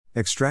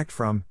Extract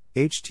from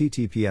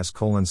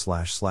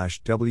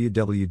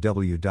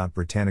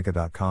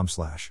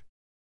https://www.britannica.com/.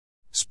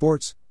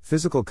 Sports,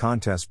 physical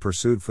contests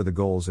pursued for the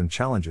goals and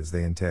challenges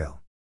they entail.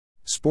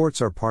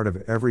 Sports are part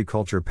of every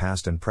culture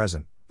past and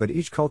present, but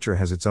each culture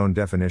has its own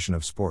definition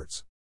of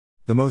sports.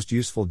 The most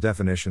useful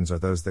definitions are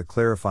those that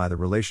clarify the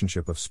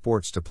relationship of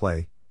sports to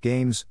play,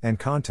 games, and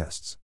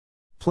contests.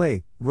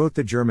 Play, wrote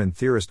the German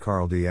theorist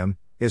Karl Diem,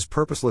 is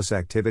purposeless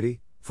activity,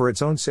 for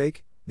its own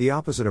sake, the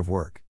opposite of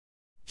work.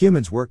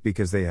 Humans work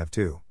because they have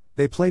to,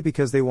 they play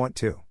because they want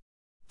to.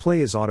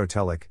 Play is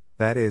autotelic,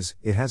 that is,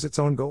 it has its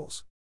own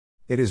goals.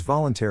 It is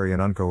voluntary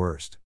and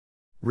uncoerced.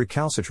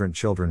 Recalcitrant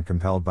children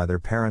compelled by their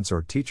parents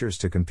or teachers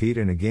to compete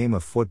in a game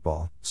of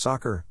football,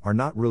 soccer, are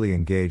not really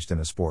engaged in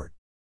a sport.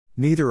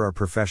 Neither are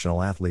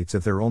professional athletes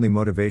if their only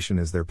motivation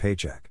is their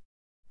paycheck.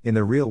 In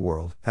the real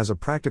world, as a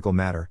practical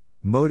matter,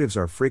 motives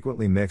are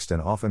frequently mixed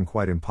and often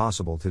quite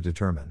impossible to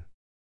determine.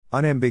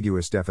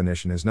 Unambiguous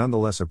definition is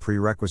nonetheless a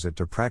prerequisite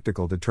to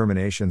practical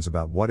determinations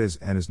about what is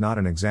and is not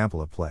an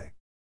example of play.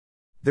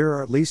 There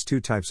are at least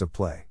two types of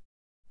play.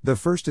 The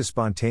first is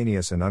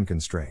spontaneous and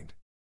unconstrained.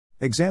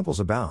 Examples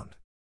abound.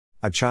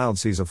 A child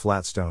sees a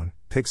flat stone,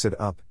 picks it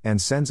up,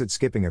 and sends it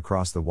skipping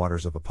across the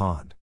waters of a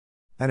pond.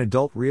 An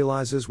adult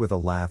realizes with a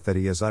laugh that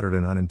he has uttered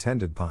an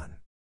unintended pun.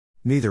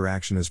 Neither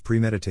action is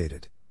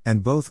premeditated,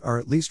 and both are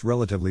at least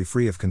relatively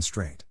free of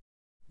constraint.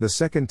 The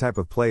second type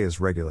of play is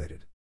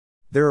regulated.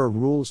 There are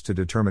rules to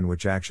determine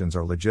which actions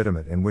are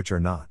legitimate and which are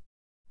not.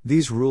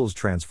 These rules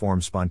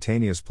transform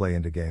spontaneous play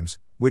into games,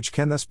 which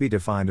can thus be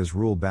defined as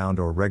rule-bound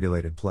or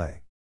regulated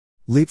play.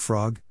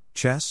 Leapfrog,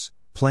 chess,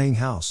 playing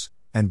house,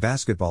 and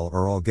basketball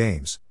are all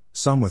games,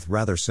 some with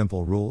rather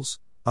simple rules,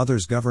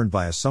 others governed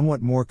by a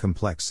somewhat more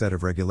complex set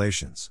of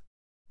regulations.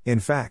 In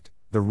fact,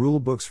 the rule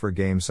books for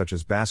games such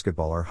as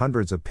basketball are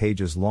hundreds of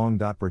pages long.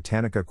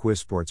 Britannica Quiz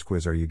Sports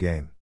Quiz. Are you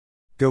game?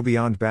 Go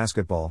beyond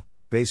basketball,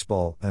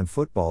 baseball, and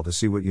football to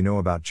see what you know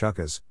about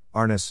chuckas,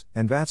 arnis,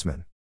 and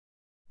batsmen.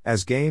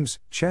 As games,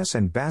 chess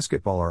and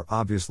basketball are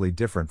obviously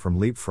different from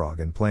leapfrog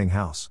and playing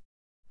house.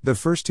 The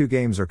first two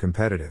games are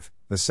competitive,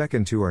 the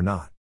second two are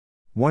not.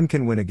 One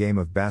can win a game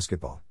of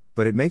basketball,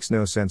 but it makes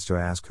no sense to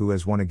ask who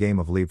has won a game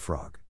of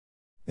leapfrog.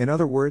 In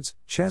other words,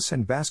 chess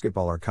and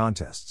basketball are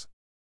contests.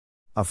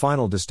 A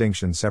final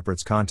distinction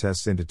separates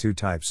contests into two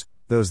types,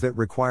 those that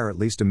require at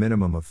least a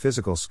minimum of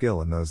physical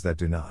skill and those that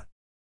do not.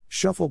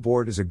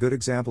 Shuffleboard is a good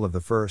example of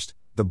the first,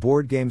 the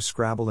board games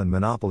Scrabble and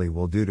Monopoly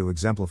will do to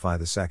exemplify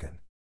the second.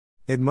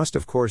 It must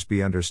of course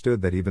be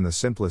understood that even the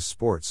simplest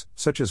sports,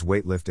 such as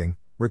weightlifting,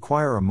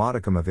 require a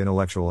modicum of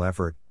intellectual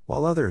effort,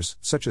 while others,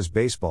 such as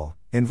baseball,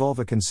 involve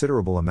a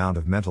considerable amount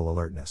of mental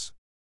alertness.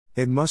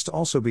 It must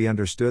also be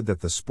understood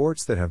that the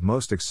sports that have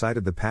most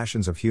excited the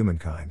passions of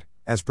humankind,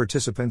 as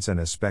participants and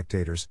as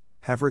spectators,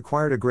 have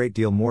required a great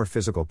deal more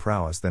physical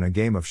prowess than a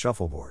game of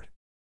shuffleboard.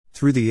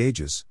 Through the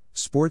ages,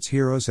 sports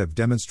heroes have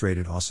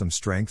demonstrated awesome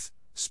strength,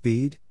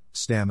 speed,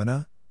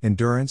 stamina,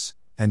 endurance,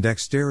 and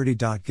dexterity.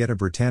 Get a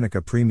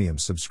Britannica Premium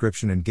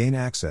subscription and gain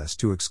access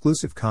to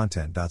exclusive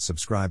content.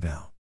 Subscribe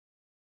now.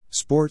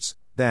 Sports,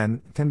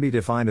 then, can be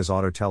defined as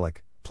autotelic,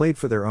 played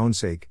for their own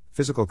sake,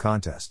 physical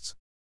contests.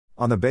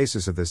 On the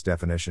basis of this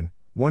definition,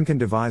 one can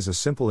devise a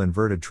simple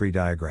inverted tree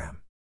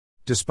diagram.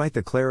 Despite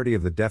the clarity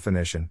of the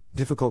definition,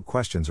 difficult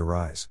questions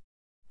arise.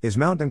 Is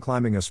mountain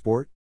climbing a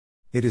sport?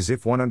 It is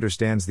if one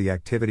understands the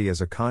activity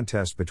as a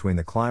contest between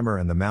the climber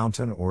and the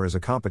mountain, or as a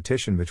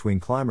competition between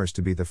climbers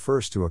to be the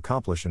first to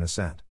accomplish an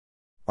ascent.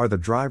 Are the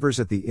drivers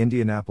at the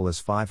Indianapolis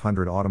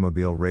 500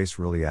 automobile race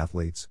really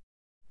athletes?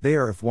 They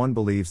are if one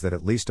believes that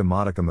at least a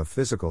modicum of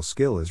physical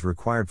skill is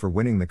required for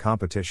winning the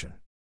competition.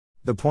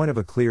 The point of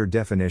a clear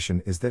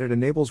definition is that it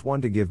enables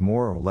one to give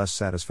more or less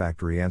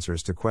satisfactory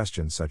answers to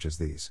questions such as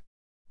these.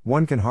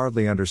 One can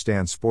hardly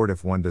understand sport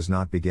if one does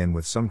not begin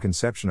with some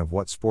conception of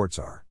what sports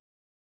are.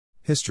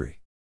 History.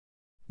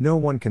 No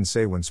one can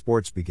say when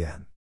sports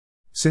began.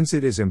 Since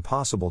it is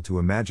impossible to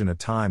imagine a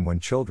time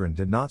when children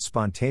did not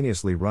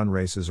spontaneously run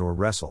races or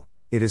wrestle,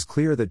 it is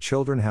clear that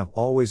children have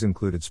always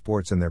included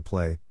sports in their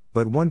play,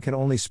 but one can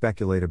only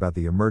speculate about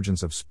the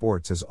emergence of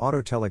sports as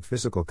autotelic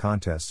physical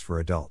contests for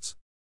adults.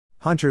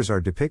 Hunters are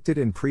depicted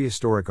in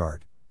prehistoric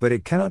art, but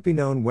it cannot be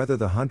known whether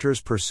the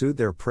hunters pursued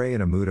their prey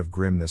in a mood of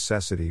grim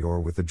necessity or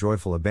with the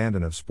joyful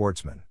abandon of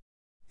sportsmen.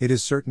 It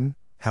is certain,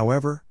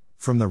 however,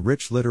 from the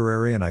rich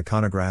literary and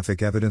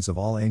iconographic evidence of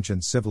all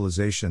ancient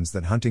civilizations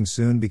that hunting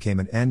soon became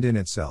an end in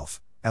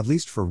itself, at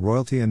least for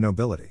royalty and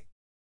nobility.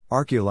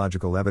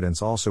 Archaeological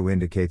evidence also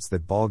indicates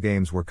that ball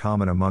games were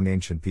common among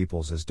ancient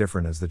peoples as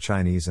different as the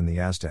Chinese and the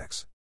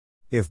Aztecs.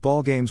 If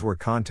ball games were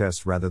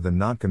contests rather than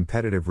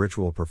non-competitive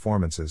ritual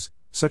performances,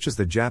 such as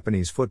the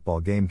Japanese football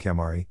game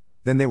kemari,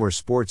 then they were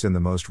sports in the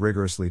most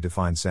rigorously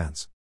defined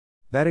sense.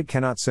 That it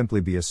cannot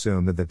simply be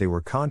assumed that they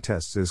were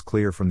contests is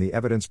clear from the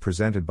evidence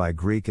presented by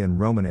Greek and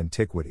Roman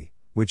antiquity,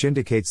 which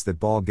indicates that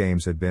ball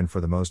games had been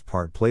for the most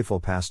part playful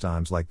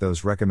pastimes like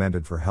those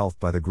recommended for health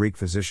by the Greek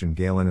physician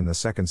Galen in the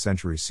 2nd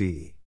century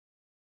CE.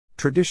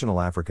 Traditional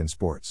African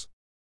sports.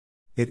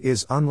 It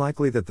is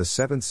unlikely that the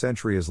 7th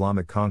century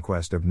Islamic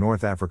conquest of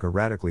North Africa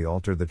radically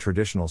altered the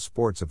traditional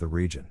sports of the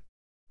region.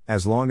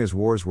 As long as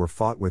wars were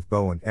fought with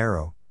bow and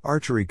arrow,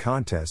 archery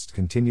contests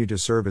continued to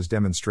serve as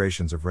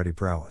demonstrations of ready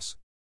prowess.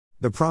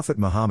 The Prophet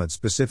Muhammad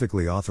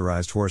specifically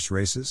authorized horse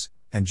races,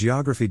 and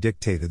geography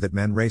dictated that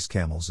men race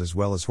camels as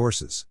well as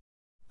horses.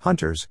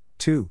 Hunters,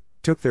 too,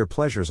 took their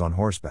pleasures on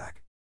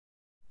horseback.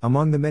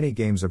 Among the many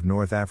games of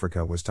North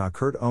Africa was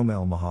Takurt el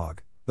Mahag,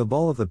 the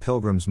ball of the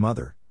pilgrim's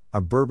mother, a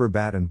Berber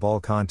bat and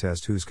ball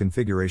contest whose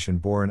configuration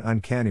bore an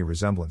uncanny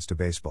resemblance to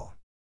baseball.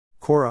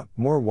 Kora,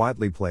 more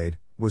widely played,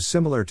 was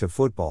similar to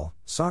football,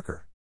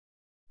 soccer.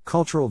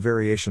 Cultural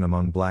variation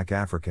among black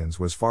Africans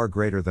was far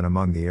greater than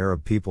among the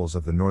Arab peoples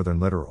of the northern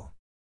littoral.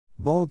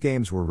 Ball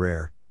games were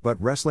rare, but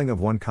wrestling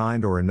of one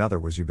kind or another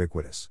was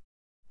ubiquitous.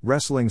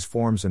 Wrestling's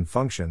forms and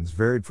functions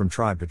varied from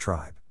tribe to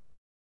tribe.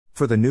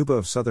 For the Nuba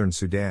of southern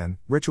Sudan,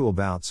 ritual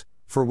bouts,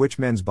 for which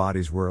men's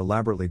bodies were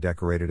elaborately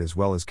decorated as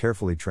well as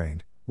carefully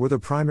trained, were the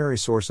primary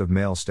source of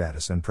male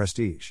status and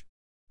prestige.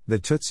 The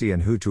Tutsi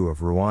and Hutu of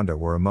Rwanda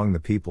were among the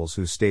peoples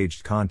who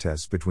staged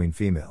contests between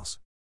females.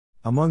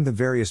 Among the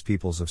various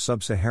peoples of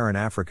sub-Saharan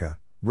Africa,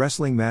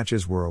 wrestling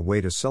matches were a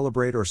way to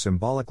celebrate or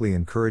symbolically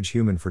encourage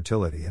human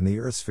fertility and the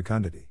earth's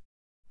fecundity.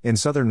 In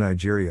southern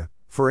Nigeria,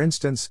 for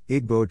instance,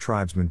 Igbo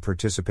tribesmen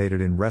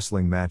participated in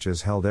wrestling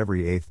matches held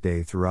every 8th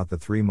day throughout the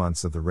 3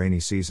 months of the rainy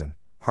season.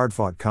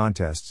 Hard-fought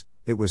contests,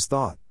 it was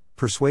thought,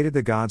 persuaded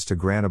the gods to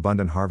grant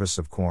abundant harvests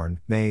of corn,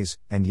 maize,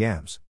 and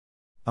yams.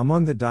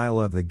 Among the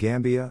Diola of the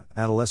Gambia,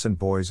 adolescent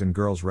boys and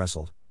girls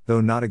wrestled,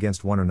 though not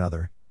against one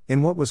another,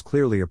 in what was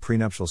clearly a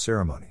prenuptial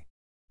ceremony.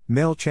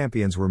 Male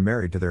champions were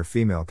married to their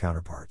female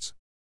counterparts.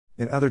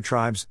 In other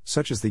tribes,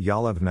 such as the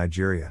Yala of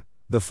Nigeria,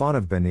 the Fon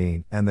of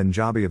Benin, and the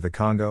Njabi of the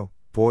Congo,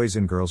 boys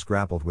and girls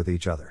grappled with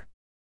each other.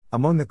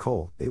 Among the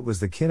Kol, it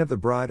was the kin of the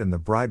bride and the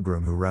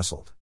bridegroom who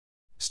wrestled.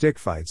 Stick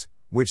fights,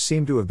 which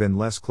seem to have been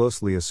less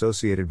closely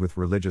associated with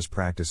religious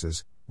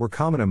practices, were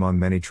common among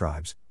many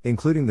tribes,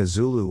 including the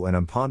Zulu and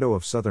Mpondo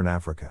of southern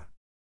Africa.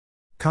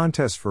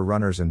 Contests for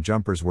runners and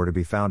jumpers were to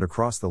be found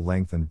across the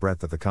length and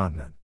breadth of the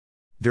continent.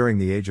 During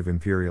the age of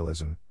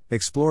imperialism,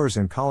 explorers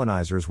and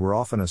colonizers were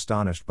often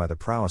astonished by the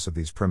prowess of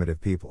these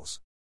primitive peoples.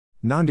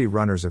 Nandi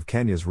runners of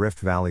Kenya's Rift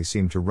Valley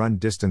seemed to run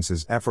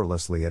distances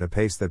effortlessly at a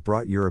pace that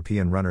brought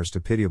European runners to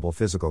pitiable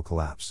physical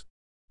collapse.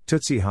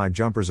 Tutsi high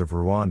jumpers of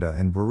Rwanda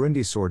and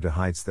Burundi soared to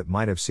heights that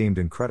might have seemed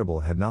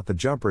incredible had not the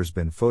jumpers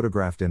been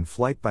photographed in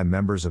flight by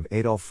members of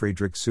Adolf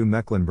Friedrich zu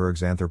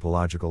Mecklenburg's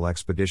anthropological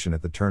expedition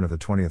at the turn of the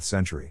 20th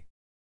century.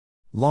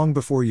 Long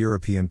before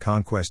European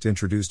conquest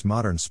introduced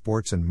modern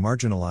sports and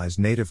marginalized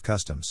native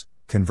customs,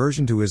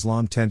 conversion to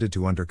Islam tended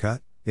to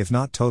undercut, if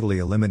not totally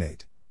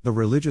eliminate, the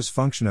religious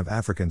function of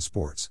African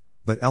sports,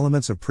 but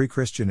elements of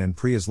pre-Christian and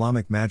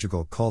pre-Islamic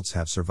magical cults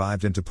have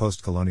survived into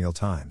post-colonial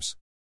times.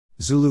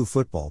 Zulu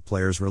football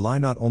players rely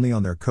not only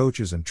on their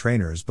coaches and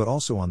trainers but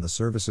also on the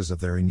services of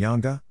their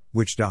Inyanga,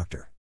 witch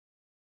doctor.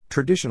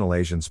 Traditional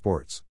Asian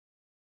sports.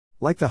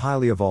 Like the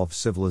highly evolved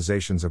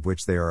civilizations of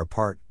which they are a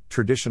part,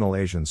 traditional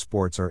Asian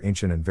sports are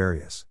ancient and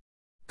various.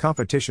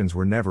 Competitions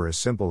were never as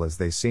simple as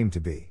they seem to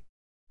be.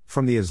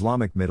 From the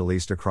Islamic Middle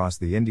East across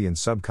the Indian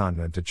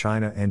subcontinent to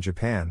China and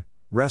Japan,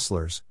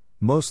 wrestlers,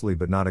 mostly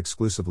but not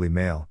exclusively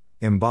male,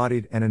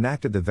 embodied and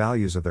enacted the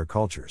values of their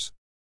cultures.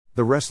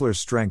 The wrestler's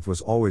strength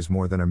was always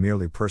more than a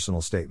merely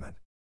personal statement.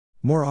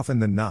 More often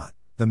than not,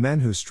 the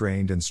men who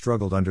strained and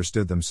struggled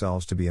understood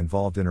themselves to be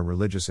involved in a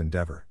religious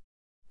endeavor.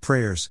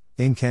 Prayers,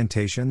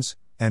 incantations,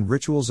 and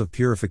rituals of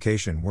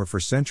purification were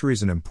for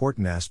centuries an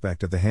important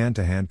aspect of the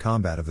hand-to-hand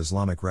combat of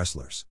Islamic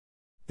wrestlers.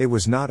 It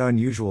was not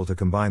unusual to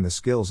combine the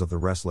skills of the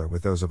wrestler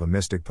with those of a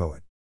mystic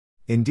poet.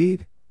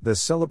 Indeed, the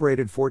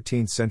celebrated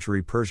 14th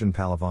century Persian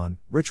Palavan,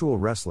 ritual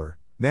wrestler,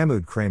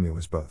 Mahmud Krami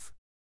was both.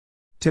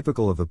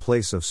 Typical of the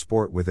place of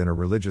sport within a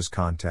religious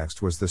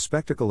context was the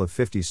spectacle of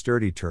 50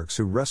 sturdy Turks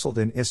who wrestled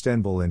in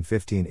Istanbul in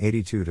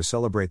 1582 to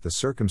celebrate the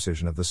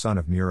circumcision of the son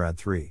of Murad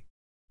III.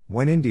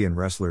 When Indian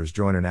wrestlers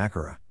join an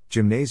akhara,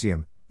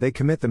 gymnasium, they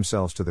commit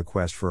themselves to the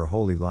quest for a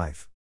holy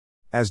life.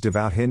 As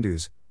devout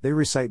Hindus, they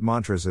recite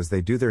mantras as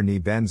they do their knee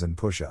bends and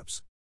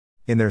push-ups.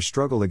 In their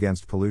struggle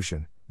against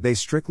pollution, they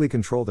strictly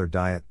control their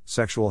diet,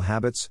 sexual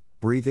habits,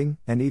 breathing,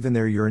 and even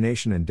their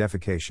urination and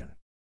defecation.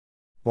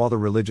 While the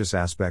religious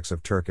aspects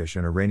of Turkish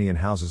and Iranian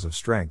houses of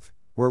strength,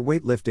 where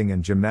weightlifting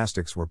and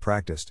gymnastics were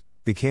practiced,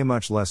 became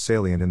much less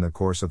salient in the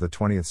course of the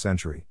 20th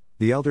century,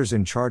 the elders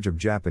in charge of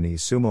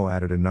Japanese sumo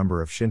added a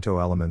number of Shinto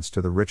elements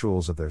to the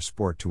rituals of their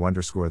sport to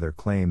underscore their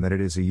claim that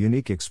it is a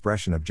unique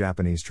expression of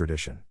Japanese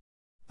tradition.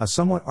 A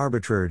somewhat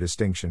arbitrary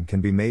distinction can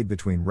be made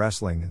between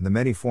wrestling and the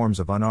many forms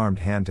of unarmed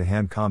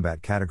hand-to-hand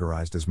combat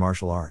categorized as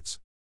martial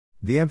arts.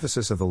 The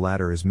emphasis of the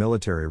latter is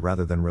military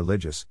rather than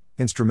religious,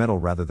 instrumental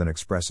rather than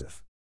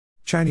expressive.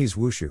 Chinese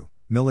wushu,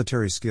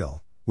 military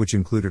skill, which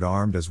included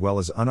armed as well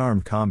as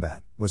unarmed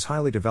combat, was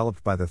highly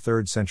developed by the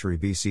 3rd century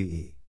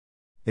BCE.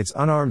 Its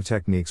unarmed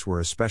techniques were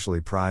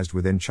especially prized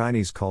within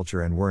Chinese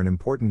culture and were an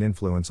important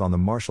influence on the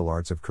martial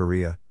arts of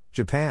Korea,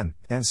 Japan,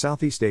 and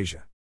Southeast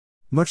Asia.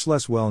 Much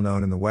less well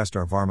known in the West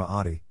are Varma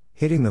Adi,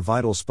 hitting the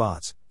vital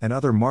spots, and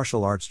other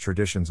martial arts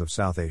traditions of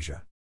South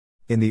Asia.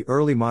 In the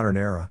early modern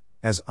era,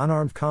 as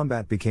unarmed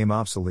combat became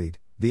obsolete,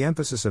 the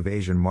emphasis of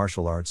Asian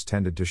martial arts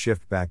tended to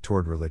shift back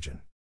toward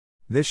religion.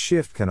 This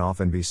shift can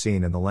often be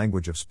seen in the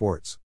language of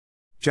sports.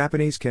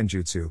 Japanese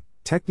kenjutsu,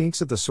 techniques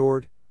of the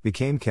sword,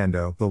 became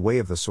kendo, the way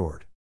of the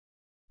sword.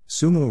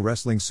 Sumo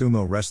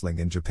wrestling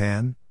in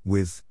Japan,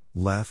 with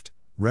left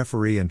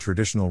referee and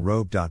traditional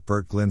robe.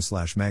 Bert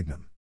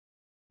Glynn/Magnum.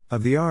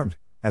 Of the armed,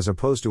 as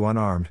opposed to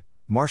unarmed,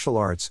 martial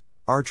arts,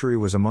 archery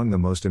was among the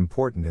most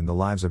important in the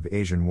lives of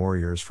Asian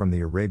warriors from the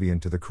Arabian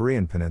to the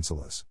Korean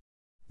peninsulas.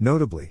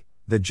 Notably,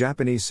 the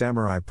Japanese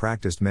samurai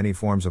practiced many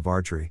forms of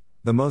archery,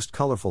 the most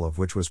colorful of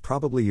which was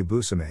probably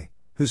Yabusame,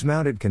 whose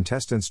mounted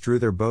contestants drew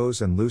their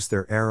bows and loosed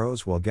their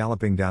arrows while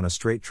galloping down a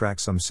straight track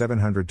some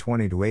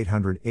 720 to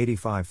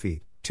 885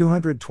 feet,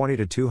 220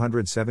 to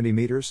 270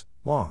 meters,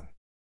 long.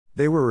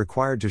 They were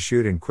required to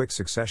shoot in quick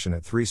succession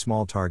at 3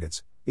 small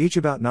targets, each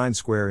about 9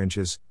 square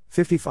inches,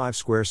 55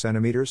 square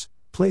centimeters,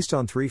 placed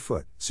on 3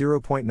 foot,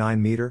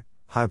 0.9 meter,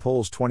 high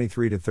poles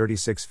 23 to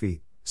 36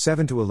 feet,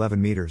 7 to 11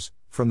 meters,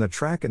 from the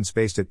track and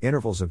spaced at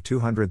intervals of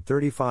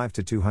 235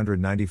 to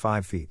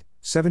 295 feet,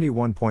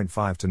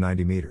 71.5 to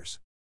 90 meters.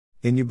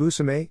 In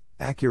Yabusame,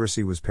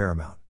 accuracy was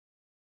paramount.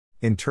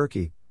 In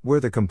Turkey, where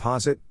the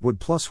composite,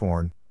 wood plus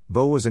horn,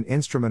 bow was an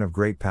instrument of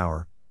great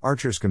power,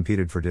 archers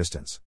competed for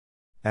distance.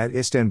 At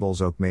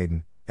Istanbul's Oak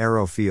Maiden,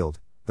 Arrow Field,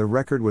 the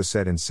record was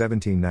set in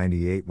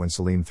 1798 when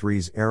Selim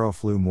III's arrow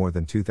flew more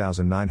than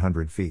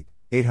 2,900 feet,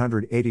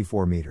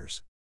 884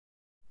 meters.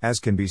 As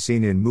can be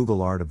seen in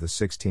Mughal art of the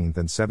 16th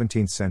and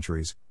 17th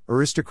centuries,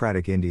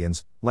 aristocratic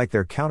Indians, like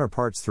their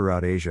counterparts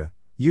throughout Asia,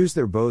 used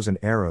their bows and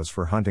arrows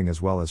for hunting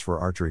as well as for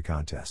archery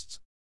contests.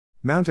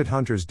 Mounted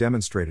hunters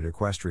demonstrated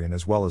equestrian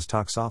as well as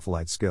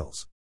toxophilite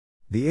skills.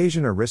 The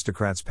Asian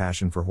aristocrats'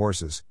 passion for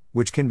horses,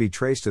 which can be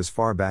traced as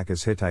far back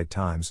as Hittite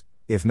times,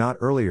 if not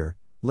earlier,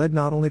 led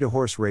not only to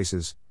horse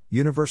races,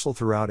 universal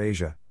throughout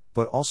Asia,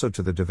 but also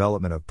to the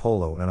development of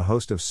polo and a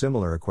host of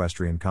similar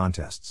equestrian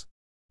contests.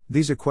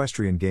 These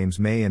equestrian games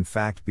may in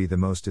fact be the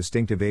most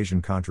distinctive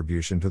Asian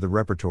contribution to the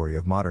repertory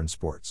of modern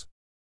sports.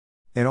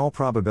 In all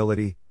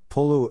probability,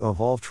 polo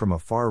evolved from a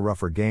far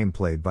rougher game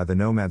played by the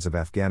nomads of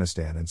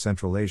Afghanistan and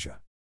Central Asia.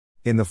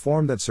 In the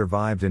form that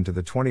survived into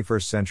the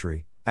 21st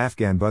century,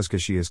 Afghan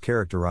buzkashi is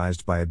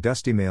characterized by a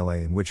dusty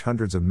melee in which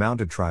hundreds of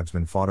mounted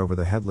tribesmen fought over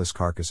the headless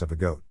carcass of a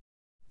goat.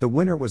 The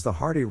winner was the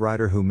hardy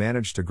rider who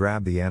managed to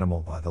grab the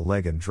animal by the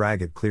leg and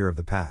drag it clear of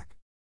the pack.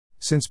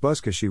 Since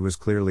buzkashi was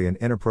clearly an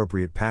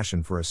inappropriate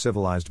passion for a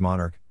civilized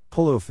monarch,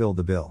 polo filled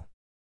the bill.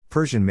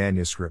 Persian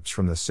manuscripts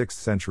from the 6th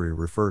century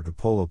refer to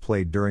polo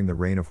played during the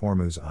reign of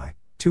Hormuz I,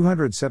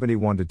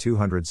 271 to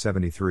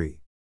 273.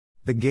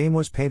 The game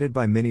was painted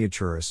by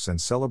miniaturists and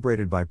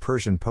celebrated by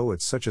Persian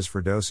poets such as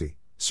Ferdowsi,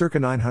 circa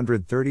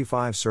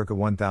 935 circa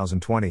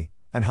 1020,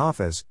 and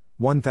Hafez,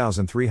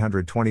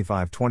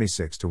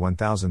 1325-26 to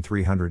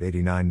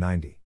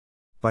 1389-90.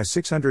 By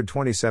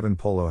 627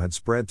 polo had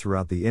spread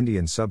throughout the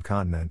Indian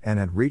subcontinent and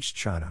had reached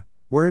China,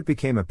 where it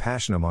became a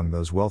passion among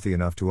those wealthy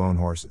enough to own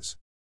horses.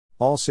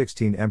 All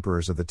 16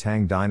 emperors of the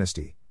Tang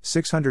dynasty,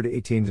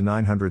 618 to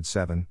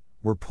 907,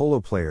 were polo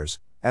players.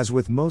 As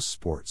with most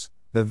sports,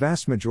 the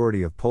vast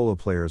majority of polo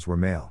players were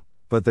male,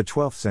 but the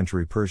 12th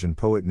century Persian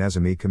poet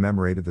Nezami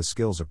commemorated the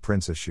skills of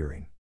Princess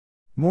Shirin.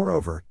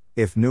 Moreover,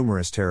 if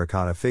numerous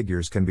terracotta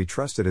figures can be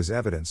trusted as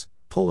evidence,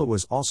 polo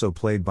was also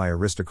played by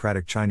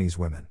aristocratic Chinese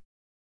women.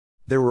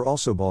 There were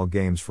also ball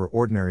games for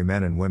ordinary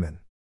men and women.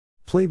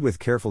 Played with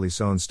carefully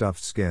sewn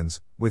stuffed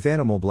skins, with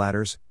animal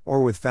bladders,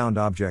 or with found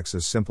objects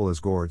as simple as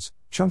gourds,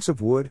 chunks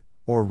of wood,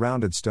 or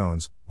rounded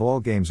stones, ball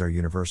games are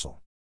universal.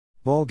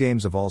 Ball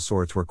games of all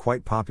sorts were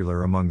quite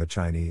popular among the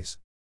Chinese.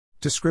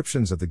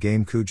 Descriptions of the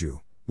game Cuju,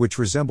 which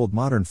resembled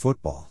modern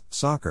football,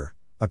 soccer,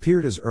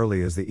 appeared as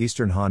early as the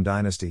Eastern Han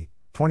Dynasty,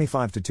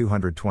 25 to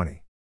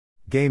 220.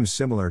 Games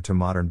similar to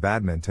modern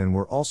badminton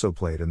were also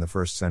played in the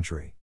 1st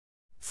century.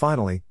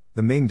 Finally,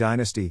 the Ming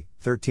Dynasty,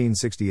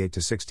 1368 to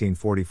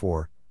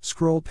 1644,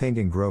 scroll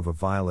painting Grove of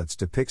Violets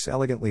depicts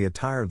elegantly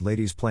attired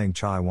ladies playing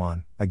Chai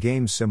Wan, a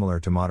game similar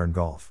to modern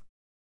golf.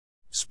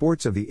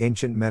 Sports of the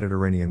ancient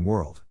Mediterranean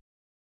world.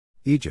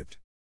 Egypt.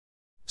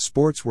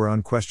 Sports were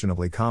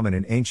unquestionably common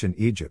in ancient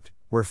Egypt,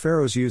 where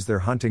pharaohs used their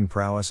hunting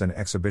prowess and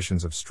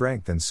exhibitions of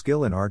strength and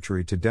skill in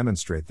archery to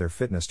demonstrate their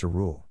fitness to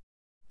rule.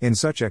 In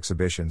such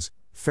exhibitions,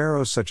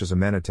 pharaohs such as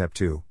Amenhotep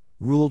II,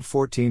 ruled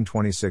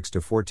 1426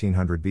 to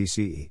 1400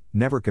 BCE,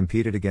 never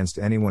competed against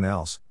anyone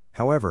else,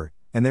 however,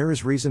 and there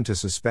is reason to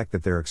suspect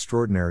that their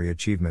extraordinary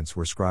achievements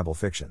were scribal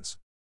fictions.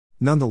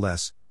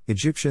 Nonetheless,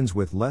 Egyptians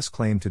with less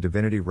claim to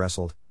divinity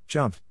wrestled,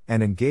 jumped,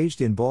 and engaged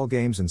in ball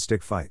games and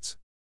stick fights.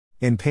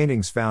 In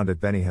paintings found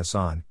at Beni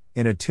Hassan,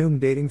 in a tomb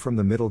dating from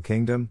the Middle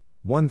Kingdom,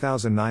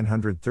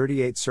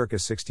 1938 circa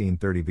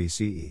 1630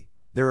 BCE,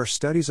 there are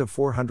studies of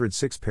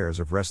 406 pairs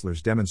of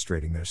wrestlers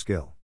demonstrating their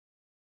skill.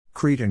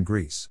 Crete and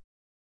Greece.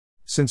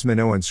 Since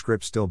Minoan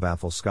script still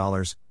baffles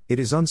scholars, it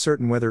is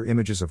uncertain whether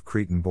images of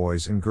Cretan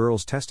boys and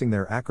girls testing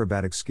their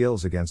acrobatic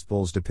skills against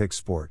bulls depict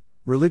sport,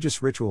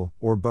 religious ritual,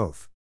 or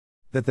both.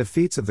 That the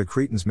feats of the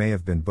Cretans may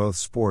have been both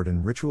sport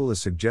and ritual is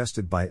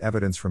suggested by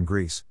evidence from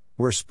Greece,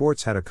 where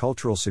sports had a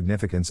cultural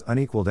significance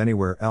unequaled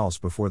anywhere else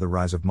before the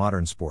rise of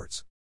modern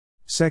sports.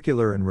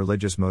 Secular and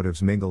religious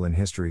motives mingle in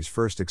history's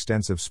first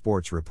extensive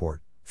sports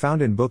report,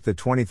 found in Book the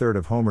 23rd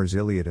of Homer's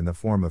Iliad in the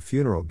form of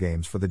funeral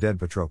games for the dead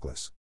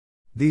Patroclus.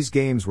 These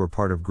games were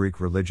part of Greek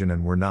religion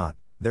and were not,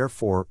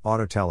 therefore,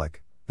 autotelic.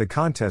 The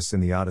contests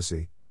in the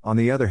Odyssey, on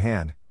the other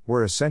hand,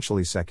 were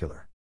essentially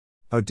secular.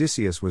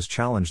 Odysseus was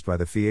challenged by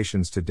the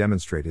Phaeacians to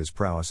demonstrate his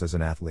prowess as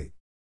an athlete.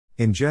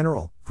 In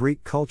general,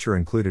 Greek culture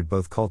included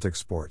both cultic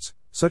sports,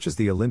 such as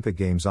the Olympic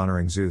Games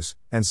honoring Zeus,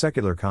 and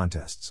secular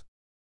contests.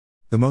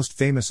 The most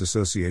famous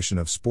association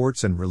of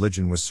sports and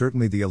religion was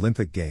certainly the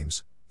Olympic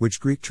Games,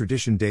 which Greek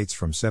tradition dates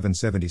from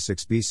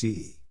 776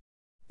 BCE.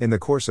 In the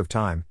course of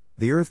time,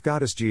 the earth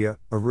goddess Gaia,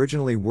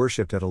 originally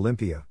worshipped at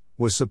Olympia,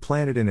 was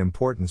supplanted in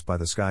importance by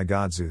the sky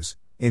god Zeus,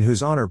 in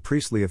whose honor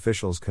priestly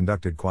officials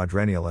conducted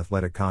quadrennial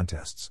athletic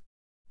contests.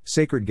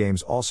 Sacred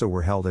games also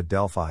were held at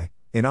Delphi,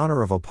 in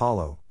honor of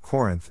Apollo,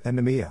 Corinth, and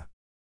Nemea.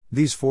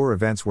 These four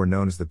events were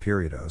known as the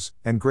Periodos,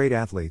 and great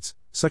athletes,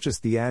 such as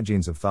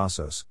Theagenes of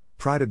Thasos,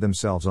 prided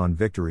themselves on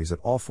victories at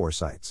all four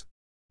sites.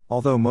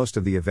 Although most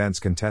of the events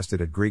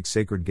contested at Greek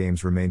sacred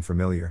games remain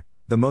familiar,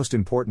 the most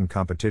important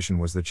competition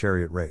was the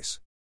chariot race.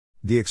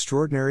 The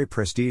extraordinary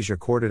prestige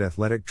accorded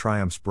athletic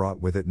triumphs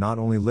brought with it not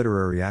only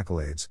literary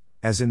accolades,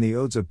 as in the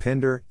Odes of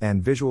Pindar,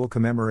 and visual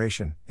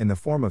commemoration, in the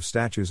form of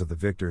statues of the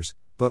victors,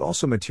 but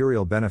also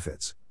material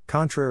benefits,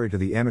 contrary to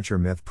the amateur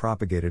myth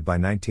propagated by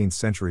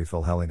 19th-century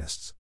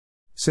Philhellenists.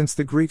 Since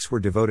the Greeks were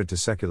devoted to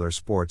secular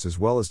sports as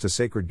well as to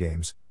sacred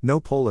games, no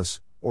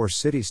polis, or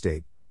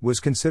city-state, was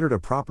considered a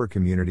proper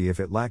community if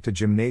it lacked a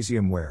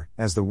gymnasium where,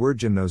 as the word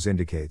gymnos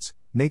indicates,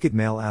 naked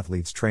male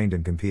athletes trained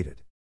and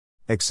competed.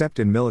 Except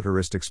in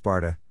militaristic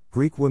Sparta,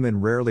 Greek women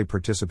rarely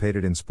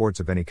participated in sports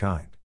of any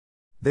kind.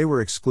 They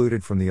were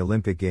excluded from the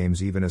Olympic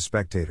Games even as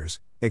spectators,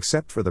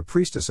 except for the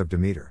priestess of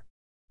Demeter.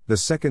 The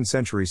 2nd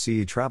century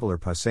CE traveler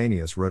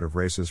Pausanias wrote of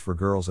races for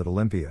girls at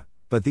Olympia,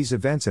 but these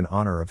events in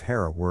honor of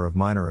Hera were of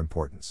minor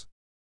importance.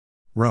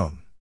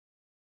 Rome.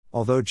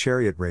 Although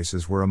chariot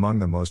races were among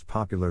the most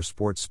popular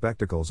sports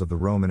spectacles of the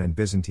Roman and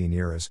Byzantine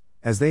eras,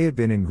 as they had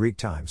been in Greek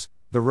times,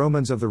 the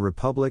Romans of the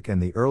Republic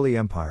and the early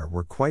Empire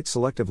were quite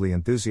selectively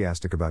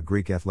enthusiastic about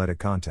Greek athletic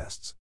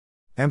contests.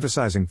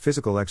 Emphasizing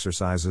physical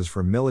exercises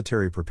for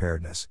military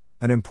preparedness,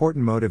 an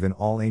important motive in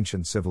all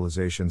ancient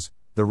civilizations,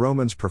 the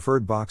Romans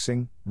preferred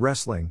boxing,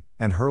 wrestling,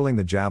 and hurling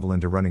the javelin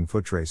to running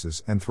foot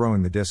races and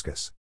throwing the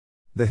discus.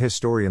 The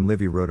historian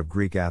Livy wrote of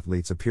Greek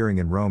athletes appearing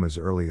in Rome as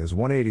early as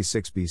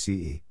 186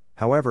 BCE,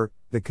 however,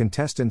 the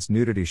contestants'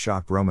 nudity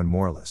shocked Roman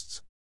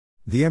moralists.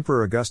 The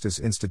Emperor Augustus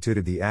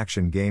instituted the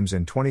Action Games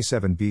in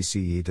 27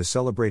 BCE to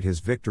celebrate his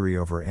victory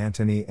over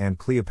Antony and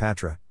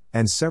Cleopatra,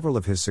 and several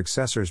of his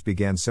successors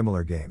began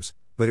similar games,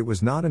 but it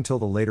was not until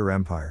the later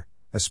empire,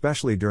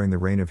 especially during the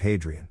reign of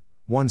Hadrian,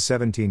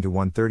 117 to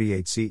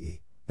 138 CE,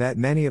 that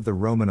many of the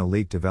Roman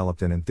elite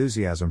developed an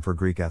enthusiasm for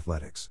Greek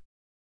athletics.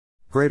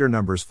 Greater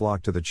numbers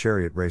flocked to the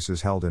chariot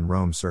races held in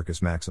Rome's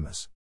Circus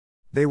Maximus.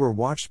 They were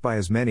watched by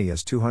as many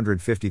as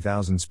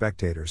 250,000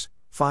 spectators,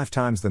 5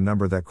 times the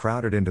number that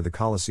crowded into the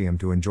Colosseum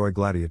to enjoy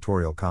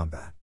gladiatorial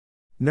combat.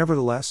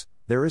 Nevertheless,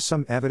 there is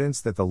some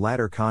evidence that the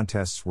latter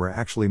contests were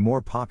actually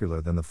more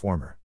popular than the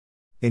former.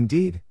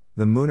 Indeed,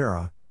 the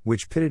Munera,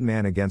 which pitted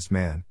man against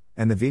man,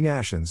 and the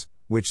Venatians,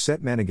 which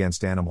set men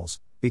against animals,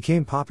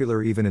 became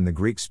popular even in the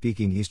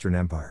Greek-speaking Eastern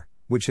Empire,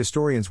 which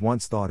historians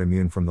once thought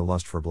immune from the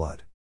lust for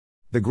blood.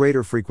 The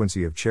greater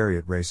frequency of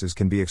chariot races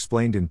can be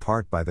explained in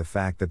part by the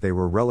fact that they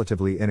were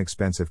relatively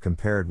inexpensive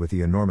compared with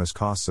the enormous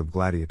costs of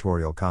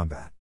gladiatorial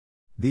combat.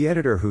 The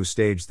editor who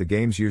staged the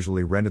games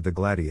usually rented the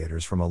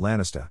gladiators from a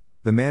lanista,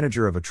 the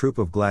manager of a troupe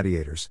of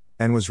gladiators,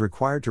 and was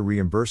required to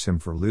reimburse him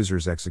for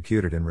losers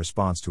executed in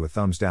response to a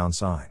thumbs-down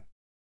sign.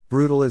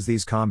 Brutal as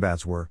these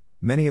combats were,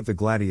 many of the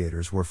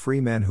gladiators were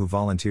free men who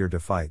volunteered to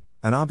fight,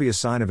 an obvious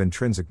sign of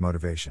intrinsic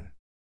motivation.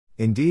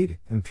 Indeed,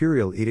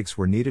 imperial edicts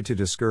were needed to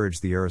discourage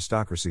the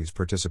aristocracy's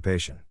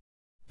participation.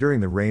 During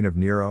the reign of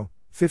Nero,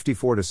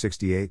 54 to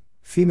 68,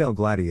 female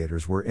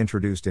gladiators were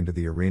introduced into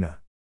the arena.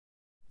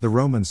 The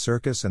Roman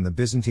circus and the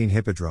Byzantine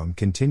hippodrome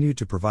continued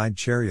to provide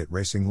chariot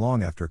racing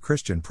long after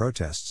Christian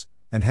protests,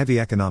 and heavy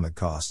economic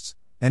costs,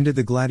 ended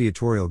the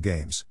gladiatorial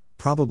games,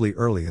 probably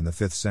early in the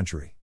 5th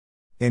century.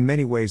 In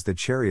many ways the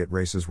chariot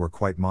races were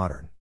quite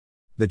modern.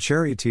 The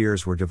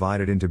charioteers were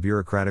divided into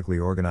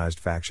bureaucratically organized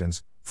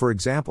factions, for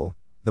example,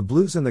 the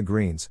Blues and the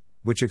Greens,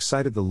 which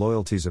excited the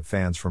loyalties of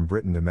fans from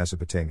Britain to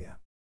Mesopotamia.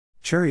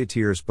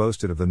 Charioteers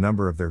boasted of the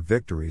number of their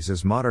victories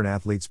as modern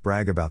athletes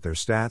brag about their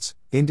stats,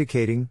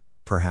 indicating,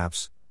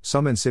 perhaps,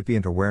 some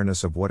incipient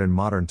awareness of what in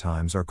modern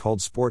times are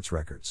called sports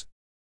records.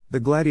 The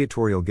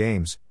gladiatorial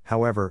games,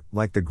 however,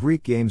 like the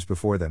Greek games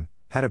before them,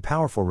 had a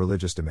powerful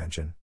religious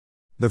dimension.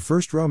 The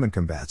first Roman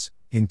combats,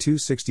 in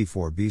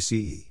 264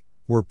 BCE,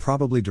 were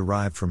probably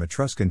derived from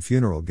Etruscan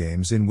funeral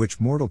games in which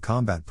mortal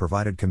combat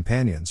provided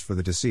companions for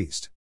the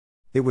deceased.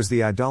 It was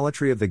the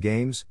idolatry of the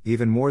games,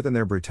 even more than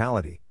their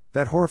brutality,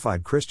 that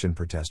horrified Christian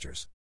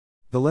protesters.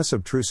 The less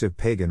obtrusive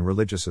pagan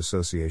religious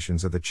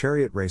associations of the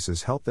chariot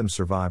races helped them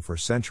survive for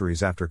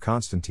centuries after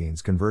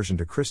Constantine's conversion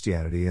to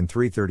Christianity in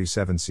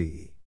 337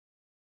 CE.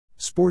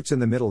 Sports in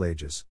the Middle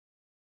Ages.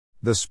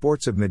 The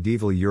sports of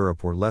medieval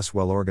Europe were less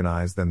well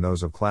organized than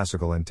those of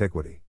classical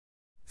antiquity.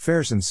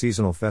 Fairs and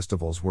seasonal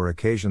festivals were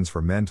occasions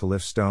for men to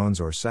lift stones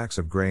or sacks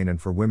of grain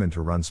and for women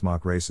to run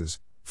smock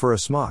races, for a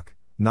smock,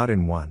 not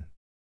in one.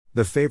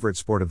 The favorite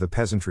sport of the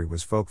peasantry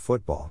was folk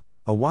football,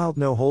 a wild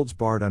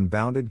no-holds-barred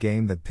unbounded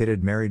game that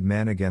pitted married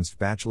men against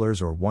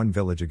bachelors or one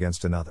village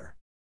against another.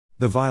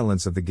 The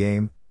violence of the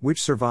game,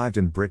 which survived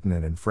in Britain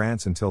and in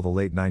France until the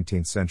late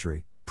 19th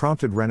century,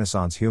 prompted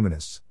Renaissance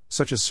humanists,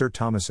 such as Sir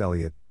Thomas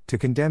Elyot, to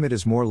condemn it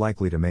as more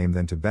likely to maim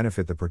than to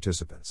benefit the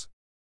participants.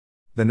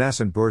 The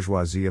nascent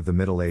bourgeoisie of the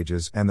Middle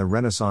Ages and the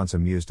Renaissance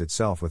amused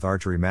itself with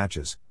archery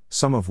matches,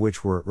 some of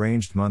which were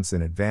arranged months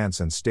in advance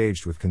and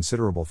staged with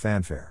considerable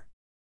fanfare.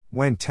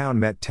 When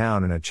town met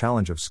town in a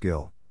challenge of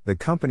skill, the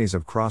companies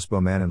of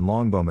crossbowmen and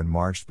longbowmen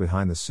marched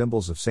behind the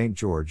symbols of St.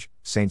 George,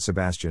 St.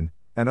 Sebastian,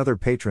 and other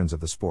patrons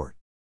of the sport.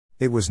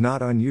 It was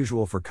not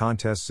unusual for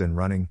contests in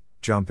running,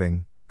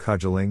 jumping,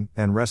 cudgeling,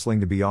 and wrestling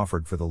to be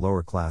offered for the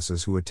lower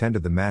classes who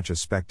attended the match as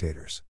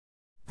spectators.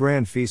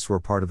 Grand feasts were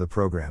part of the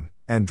program,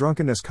 and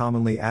drunkenness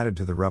commonly added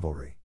to the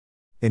revelry.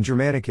 In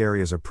Germanic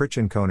areas, a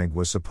Pritchenkönig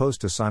was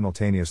supposed to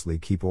simultaneously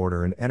keep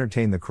order and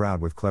entertain the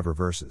crowd with clever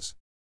verses.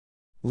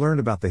 Learn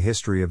about the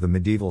history of the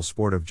medieval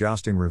sport of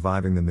jousting.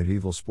 Reviving the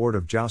medieval sport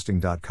of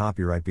jousting.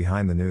 Copyright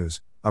Behind the News,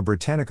 a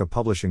Britannica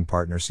publishing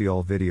partner. See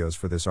all videos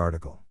for this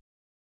article.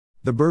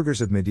 The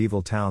burghers of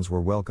medieval towns were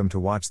welcome to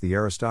watch the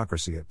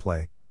aristocracy at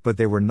play, but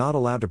they were not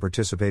allowed to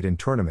participate in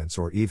tournaments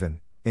or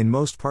even, in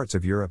most parts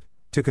of Europe,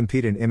 to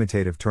compete in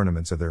imitative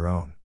tournaments of their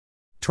own.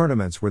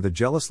 Tournaments were the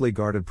jealously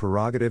guarded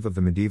prerogative of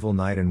the medieval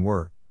knight and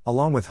were,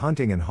 along with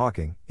hunting and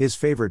hawking, his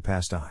favorite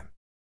pastime.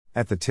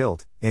 At the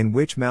tilt, in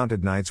which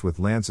mounted knights with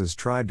lances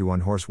tried to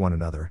unhorse one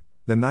another,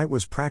 the knight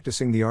was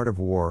practicing the art of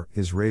war,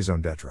 his raison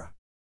d'etre.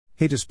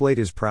 He displayed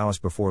his prowess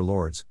before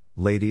lords,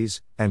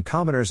 ladies, and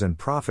commoners and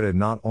profited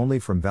not only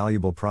from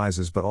valuable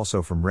prizes but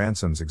also from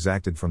ransoms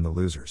exacted from the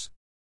losers.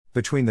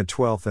 Between the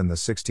 12th and the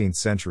 16th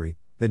century,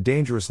 the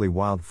dangerously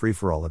wild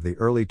free-for-all of the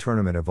early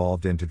tournament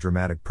evolved into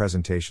dramatic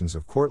presentations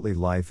of courtly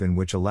life in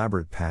which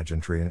elaborate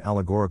pageantry and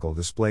allegorical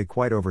display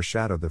quite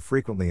overshadowed the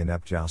frequently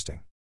inept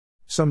jousting.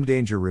 Some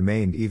danger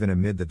remained even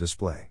amid the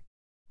display.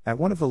 At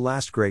one of the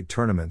last great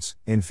tournaments,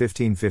 in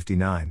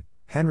 1559,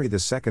 Henry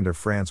II of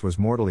France was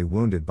mortally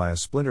wounded by a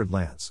splintered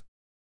lance.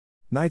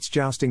 Knights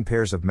jousting.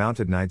 Pairs of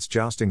mounted knights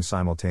jousting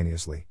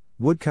simultaneously.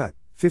 Woodcut,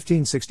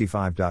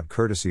 1565.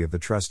 Courtesy of the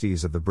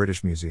trustees of the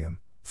British Museum.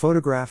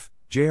 Photograph,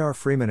 J.R.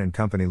 Freeman and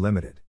Company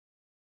Limited.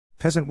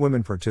 Peasant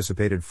women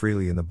participated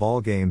freely in the ball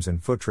games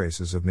and foot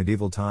races of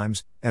medieval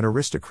times, and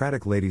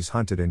aristocratic ladies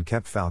hunted and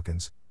kept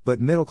falcons, but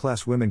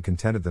middle-class women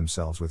contented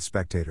themselves with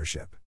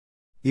spectatorship.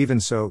 Even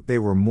so, they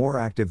were more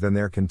active than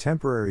their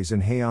contemporaries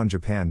in Heian,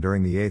 Japan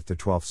during the 8th to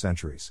 12th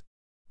centuries.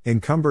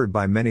 Encumbered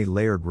by many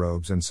layered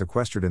robes and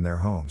sequestered in their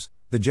homes,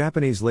 the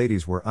Japanese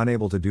ladies were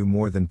unable to do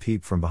more than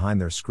peep from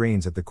behind their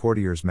screens at the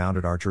courtiers'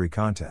 mounted archery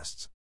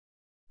contests.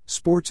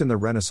 Sports in the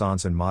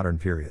Renaissance and modern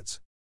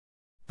periods.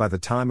 By the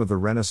time of the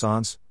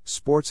Renaissance,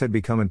 sports had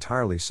become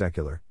entirely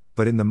secular,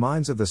 but in the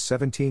minds of the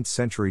 17th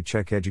century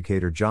Czech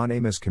educator John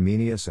Amos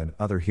Comenius and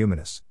other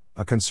humanists,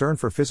 a concern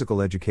for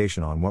physical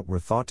education on what were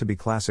thought to be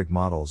classic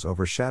models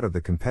overshadowed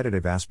the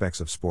competitive aspects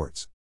of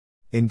sports.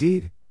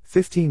 Indeed,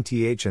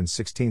 15th and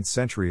 16th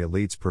century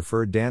elites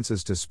preferred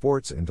dances to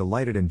sports and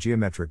delighted in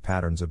geometric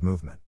patterns of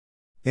movement.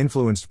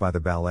 Influenced by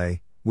the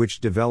ballet, which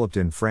developed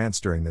in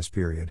France during this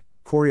period,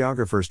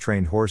 choreographers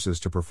trained horses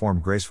to perform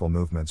graceful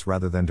movements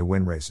rather than to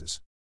win races.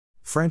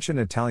 French and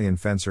Italian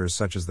fencers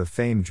such as the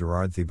famed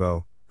Gerard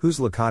Thibault, whose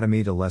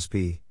L'Académie de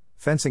l'Esprit,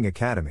 Fencing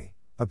Academy,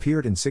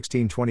 appeared in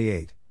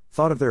 1628,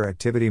 thought of their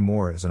activity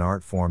more as an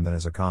art form than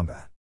as a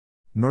combat.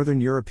 Northern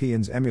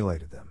Europeans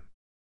emulated them.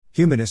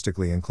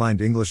 Humanistically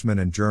inclined Englishmen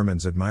and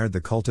Germans admired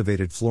the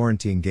cultivated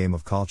Florentine game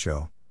of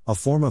calcio, a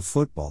form of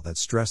football that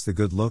stressed the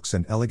good looks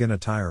and elegant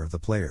attire of the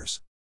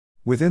players.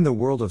 Within the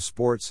world of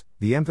sports,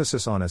 the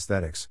emphasis on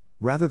aesthetics,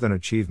 rather than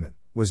achievement,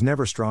 was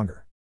never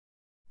stronger.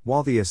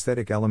 While the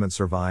aesthetic element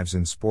survives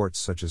in sports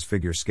such as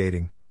figure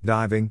skating,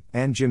 diving,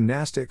 and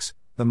gymnastics,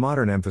 the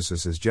modern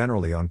emphasis is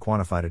generally on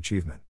quantified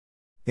achievement.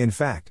 In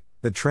fact,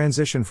 the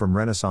transition from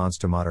Renaissance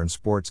to modern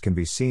sports can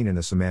be seen in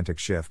a semantic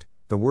shift.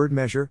 The word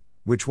measure,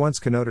 which once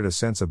connoted a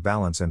sense of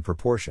balance and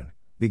proportion,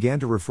 began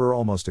to refer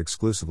almost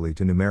exclusively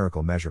to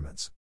numerical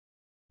measurements.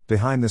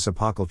 Behind this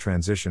epochal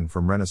transition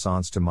from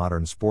Renaissance to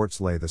modern sports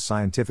lay the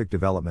scientific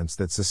developments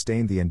that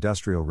sustained the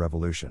Industrial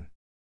Revolution.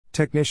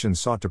 Technicians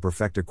sought to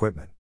perfect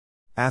equipment.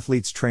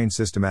 Athletes trained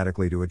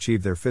systematically to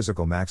achieve their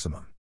physical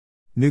maximum.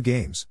 New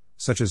games,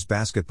 such as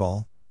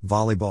basketball,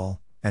 volleyball,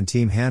 and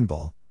team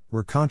handball,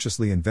 were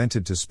consciously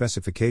invented to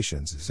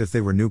specifications as if they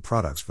were new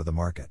products for the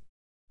market.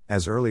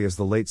 As early as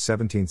the late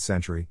 17th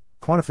century,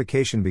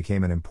 quantification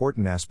became an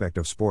important aspect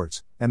of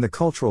sports, and the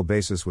cultural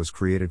basis was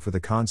created for the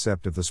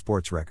concept of the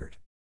sports record.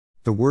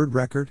 The word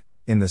record,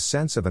 in the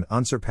sense of an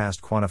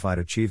unsurpassed quantified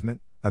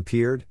achievement,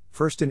 appeared,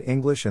 first in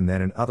English and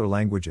then in other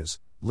languages,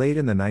 late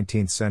in the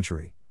 19th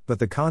century, but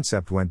the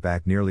concept went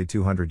back nearly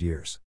 200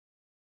 years.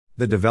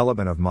 The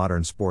development of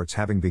modern sports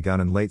having begun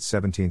in late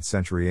 17th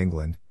century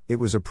England, it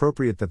was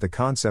appropriate that the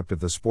concept of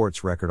the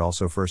sports record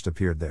also first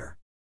appeared there.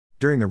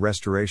 During the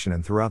Restoration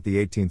and throughout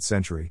the 18th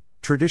century,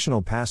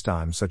 traditional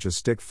pastimes such as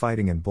stick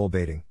fighting and bull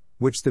baiting,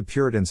 which the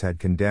Puritans had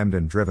condemned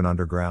and driven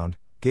underground,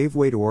 gave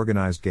way to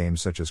organized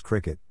games such as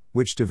cricket,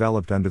 which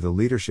developed under the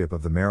leadership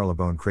of the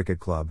Marylebone Cricket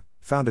Club,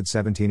 founded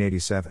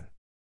 1787.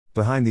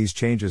 Behind these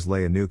changes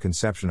lay a new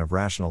conception of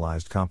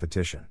rationalized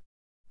competition.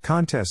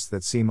 Contests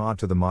that seem odd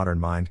to the modern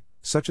mind,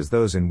 such as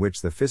those in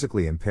which the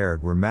physically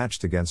impaired were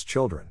matched against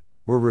children,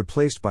 were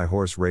replaced by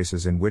horse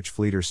races in which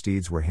fleeter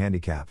steeds were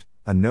handicapped,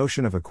 a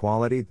notion of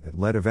equality that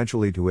led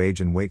eventually to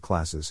age and weight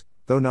classes,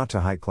 though not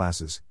to height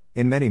classes,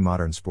 in many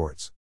modern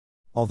sports.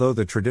 Although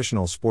the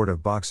traditional sport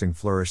of boxing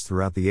flourished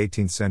throughout the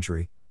 18th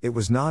century, it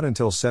was not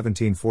until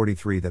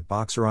 1743 that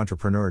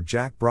boxer-entrepreneur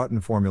Jack Broughton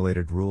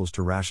formulated rules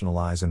to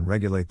rationalize and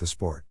regulate the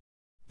sport.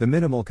 The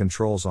minimal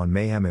controls on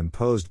mayhem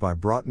imposed by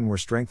Broughton were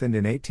strengthened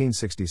in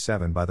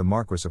 1867 by the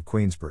Marquess of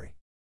Queensberry.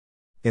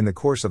 In the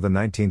course of the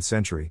 19th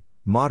century,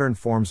 modern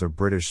forms of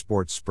British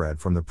sports spread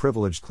from the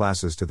privileged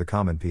classes to the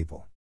common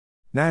people.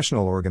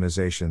 National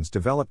organizations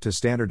developed to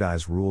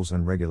standardize rules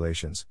and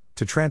regulations,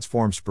 to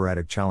transform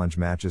sporadic challenge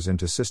matches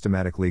into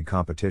systematic league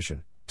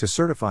competition, to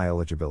certify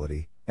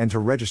eligibility, and to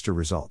register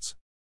results.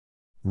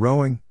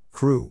 Rowing,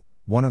 crew,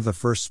 one of the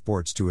first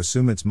sports to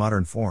assume its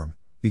modern form,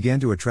 began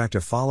to attract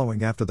a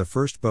following after the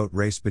first boat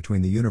race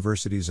between the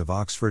universities of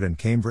Oxford and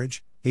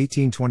Cambridge,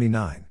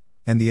 1829,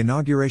 and the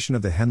inauguration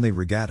of the Henley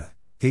Regatta,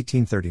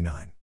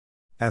 1839.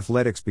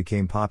 Athletics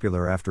became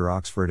popular after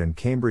Oxford and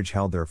Cambridge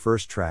held their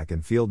first track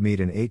and field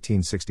meet in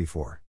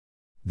 1864.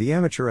 The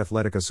Amateur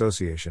Athletic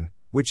Association,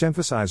 which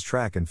emphasized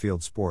track and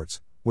field sports,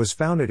 was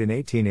founded in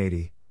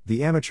 1880,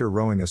 the Amateur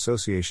Rowing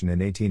Association in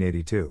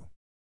 1882.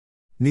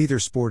 Neither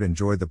sport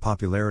enjoyed the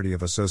popularity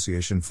of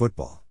association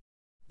football.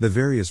 The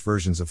various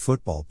versions of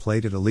football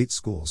played at elite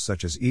schools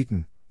such as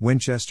Eton,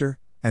 Winchester,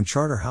 and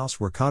Charterhouse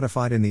were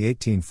codified in the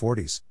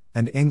 1840s,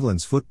 and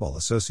England's Football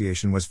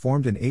Association was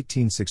formed in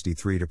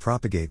 1863 to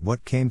propagate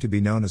what came to be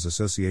known as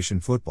association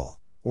football,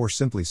 or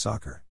simply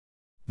soccer.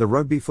 The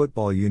Rugby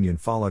Football Union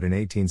followed in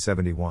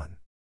 1871.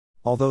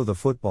 Although the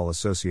Football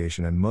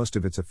Association and most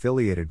of its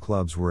affiliated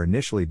clubs were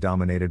initially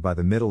dominated by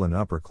the middle and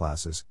upper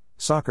classes,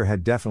 soccer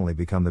had definitely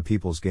become the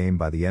people's game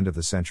by the end of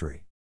the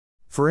century.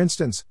 For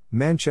instance,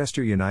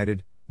 Manchester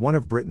United, one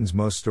of Britain's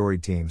most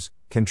storied teams,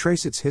 can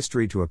trace its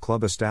history to a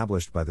club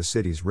established by the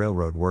city's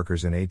railroad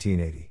workers in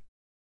 1880.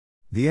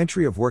 The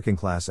entry of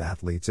working-class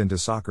athletes into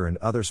soccer and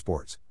other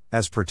sports,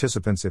 as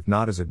participants if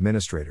not as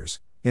administrators,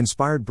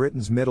 inspired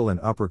Britain's middle and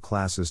upper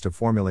classes to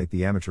formulate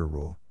the amateur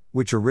rule,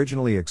 which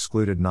originally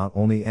excluded not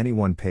only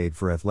anyone paid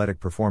for athletic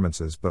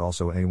performances but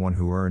also anyone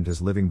who earned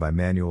his living by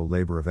manual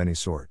labor of any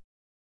sort.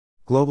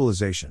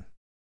 Globalization.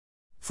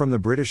 From the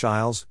British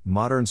Isles,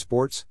 modern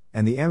sports,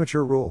 and the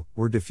amateur rule,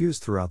 were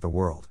diffused throughout the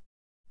world.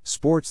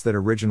 Sports that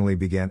originally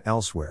began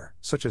elsewhere,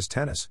 such as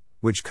tennis,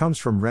 which comes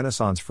from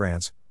Renaissance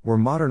France, were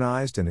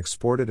modernized and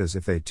exported as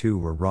if they too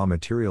were raw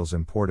materials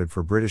imported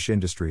for British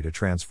industry to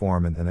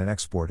transform and then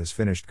export as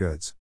finished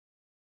goods.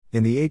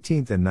 In the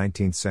 18th and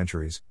 19th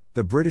centuries,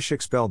 the British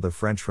expelled the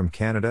French from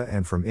Canada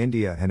and from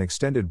India and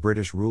extended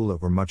British rule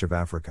over much of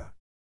Africa.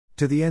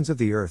 To the ends of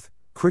the earth,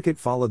 cricket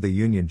followed the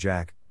Union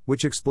Jack,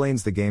 which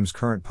explains the game's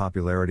current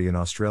popularity in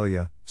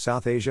Australia,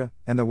 South Asia,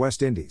 and the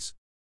West Indies.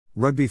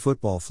 Rugby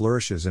football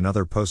flourishes in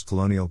other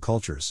post-colonial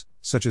cultures,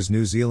 such as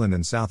New Zealand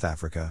and South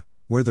Africa,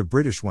 where the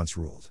British once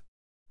ruled.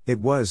 It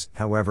was,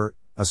 however,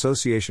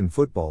 association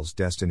football's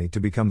destiny to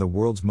become the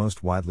world's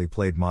most widely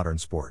played modern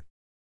sport.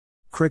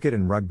 Cricket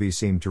and rugby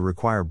seemed to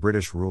require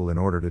British rule in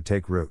order to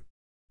take root.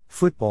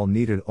 Football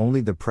needed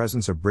only the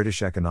presence of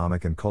British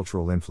economic and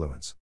cultural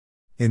influence.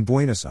 In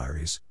Buenos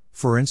Aires,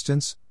 for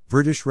instance,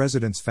 British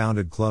residents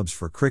founded clubs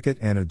for cricket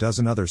and a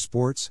dozen other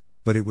sports,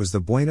 but it was the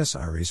Buenos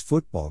Aires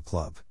Football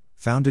Club,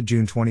 founded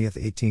June 20,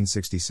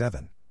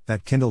 1867,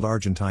 that kindled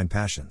Argentine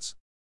passions.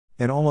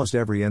 In almost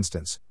every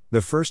instance,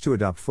 the first to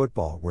adopt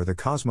football were the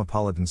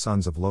cosmopolitan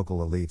sons of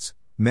local elites,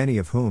 many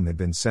of whom had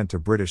been sent to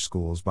British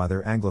schools by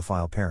their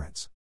Anglophile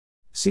parents.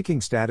 Seeking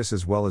status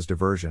as well as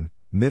diversion,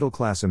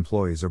 middle-class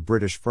employees of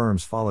British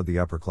firms followed the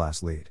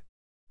upper-class lead.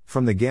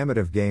 From the gamut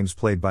of games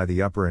played by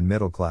the upper and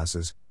middle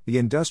classes, the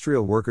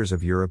industrial workers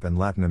of Europe and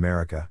Latin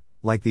America,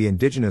 like the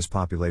indigenous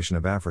population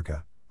of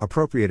Africa,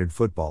 appropriated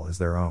football as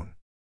their own.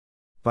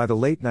 By the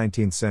late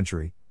 19th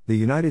century, the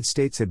United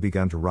States had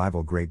begun to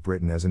rival Great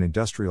Britain as an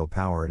industrial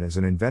power and as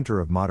an inventor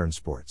of modern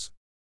sports.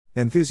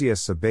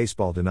 Enthusiasts of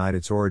baseball denied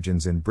its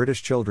origins in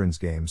British children's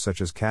games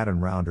such as Cat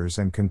and Rounders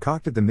and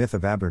concocted the myth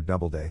of Abner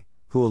Doubleday,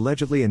 who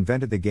allegedly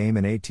invented the game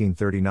in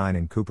 1839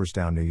 in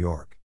Cooperstown, New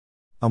York.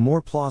 A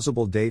more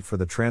plausible date for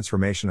the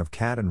transformation of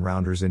Cat and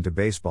Rounders into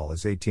baseball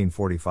is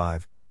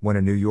 1845, when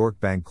a New York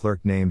bank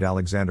clerk named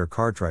Alexander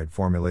Cartwright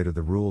formulated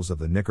the rules of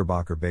the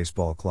Knickerbocker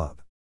Baseball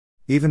Club.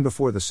 Even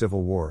before the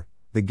Civil War,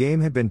 the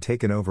game had been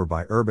taken over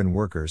by urban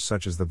workers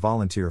such as the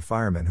volunteer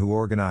firemen who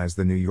organized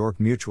the New York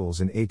Mutuals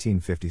in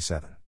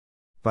 1857.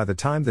 By the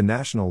time the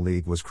National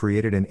League was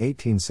created in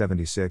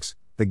 1876,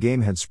 the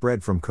game had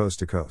spread from coast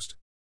to coast.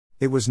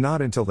 It was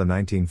not until the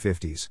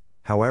 1950s,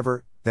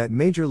 however, that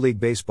Major League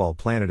Baseball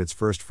planted its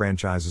first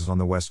franchises on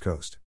the West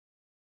Coast.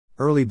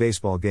 Early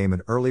baseball game.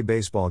 An early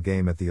baseball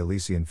game at the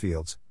Elysian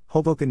Fields,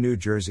 Hoboken, New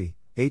Jersey,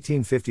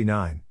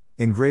 1859,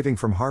 engraving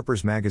from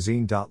Harper's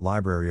Magazine.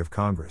 Library of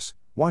Congress,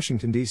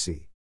 Washington,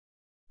 D.C.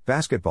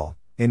 Basketball,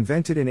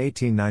 invented in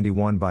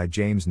 1891 by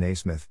James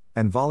Naismith,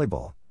 and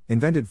volleyball,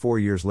 invented 4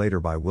 years later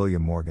by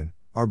William Morgan,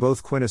 are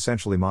both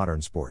quintessentially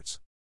modern sports.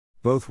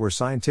 Both were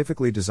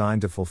scientifically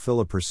designed to fulfill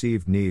a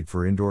perceived need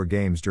for indoor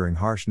games during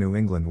harsh New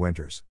England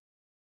winters.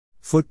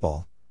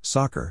 Football,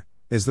 soccer,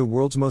 is the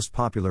world's most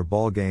popular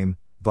ball game,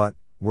 but,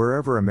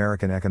 wherever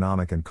American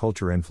economic and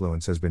culture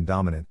influence has been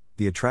dominant,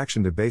 the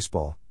attraction to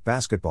baseball,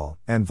 basketball,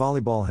 and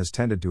volleyball has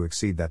tended to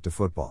exceed that to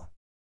football.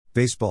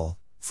 Baseball,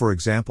 for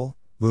example,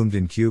 boomed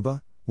in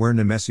Cuba, where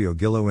Nemesio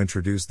Gillo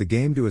introduced the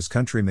game to his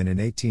countrymen in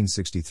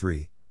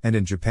 1863, and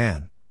in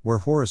Japan, where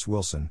Horace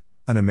Wilson,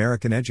 an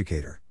American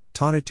educator,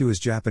 taught it to his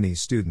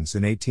Japanese students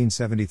in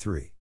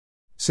 1873.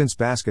 Since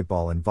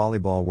basketball and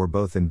volleyball were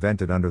both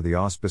invented under the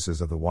auspices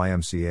of the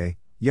YMCA,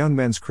 Young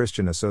Men's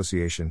Christian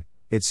Association,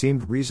 it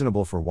seemed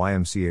reasonable for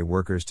YMCA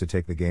workers to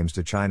take the games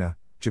to China,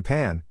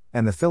 Japan,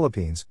 and the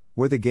Philippines,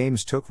 where the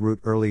games took root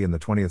early in the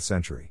 20th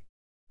century.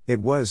 It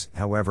was,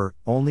 however,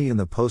 only in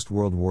the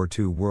post-World War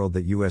II world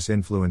that U.S.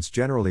 influence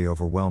generally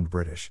overwhelmed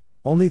British.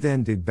 Only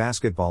then did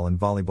basketball and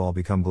volleyball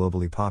become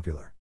globally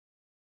popular.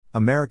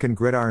 American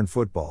gridiron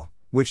football,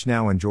 which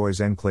now enjoys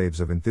enclaves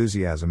of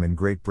enthusiasm in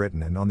Great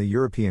Britain and on the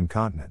European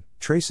continent,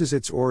 traces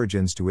its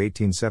origins to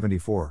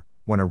 1874,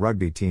 when a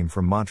rugby team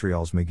from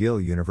Montreal's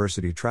McGill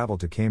University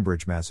traveled to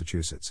Cambridge,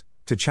 Massachusetts,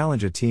 to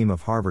challenge a team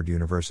of Harvard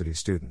University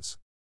students.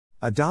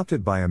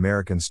 Adopted by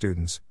American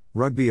students,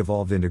 rugby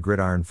evolved into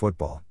gridiron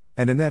football,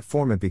 and in that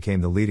form it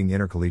became the leading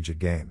intercollegiate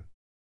game.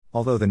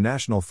 Although the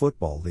National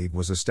Football League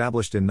was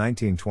established in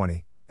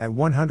 1920, at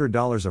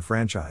 $100 a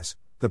franchise,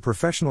 the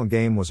professional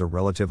game was a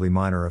relatively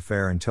minor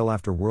affair until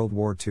after World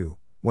War II,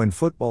 when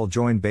football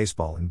joined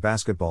baseball and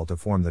basketball to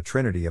form the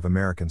trinity of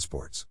American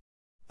sports.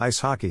 Ice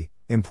hockey,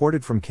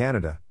 imported from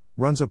Canada,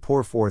 runs a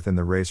poor fourth in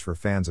the race for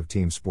fans of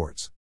team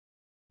sports.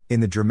 In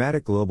the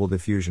dramatic global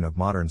diffusion of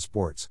modern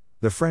sports,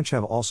 the French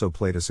have also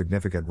played a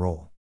significant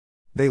role.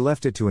 They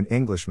left it to an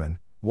Englishman,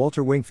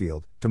 Walter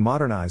Wingfield, to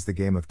modernize the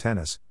game of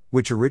tennis,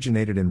 which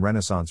originated in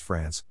Renaissance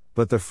France,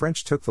 but the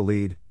French took the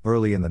lead,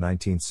 early in the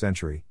 19th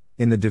century,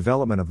 in the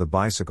development of the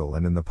bicycle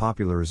and in the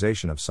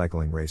popularization of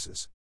cycling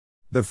races.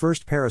 The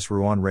first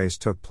Paris-Rouen race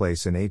took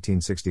place in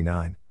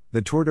 1869,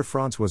 the Tour de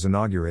France was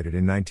inaugurated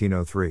in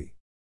 1903.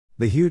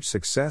 The huge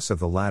success of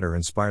the latter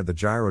inspired the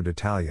Giro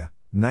d'Italia,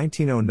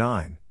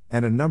 1909,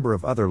 and a number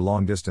of other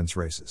long-distance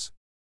races.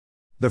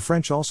 The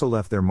French also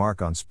left their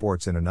mark on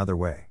sports in another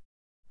way.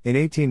 In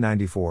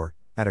 1894,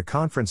 at a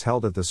conference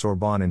held at the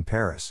Sorbonne in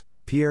Paris,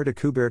 Pierre de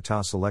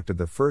Coubertin selected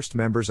the first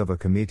members of a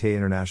Comité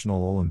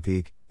International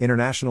Olympique,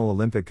 International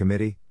Olympic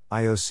Committee,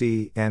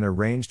 IOC, and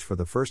arranged for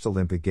the first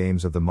Olympic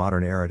Games of the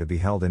modern era to be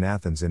held in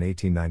Athens in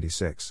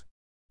 1896.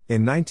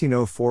 In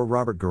 1904,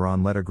 Robert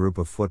Guérin led a group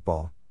of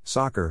football,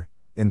 soccer,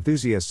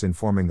 enthusiasts in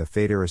forming the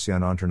Fédération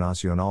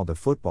Internationale de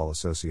Football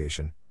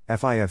Association,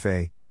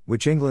 FIFA,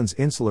 which England's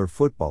Insular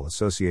Football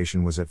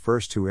Association was at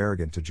first too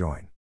arrogant to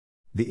join.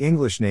 The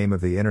English name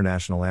of the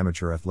International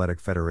Amateur Athletic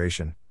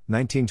Federation,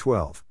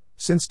 1912,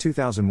 since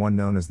 2001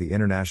 known as the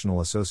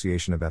International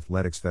Association of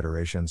Athletics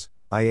Federations,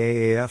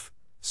 IAAF,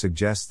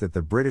 suggests that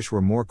the British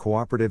were more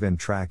cooperative in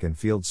track and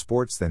field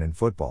sports than in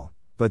football,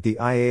 but the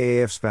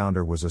IAAF's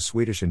founder was a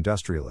Swedish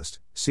industrialist,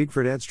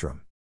 Siegfried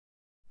Edström.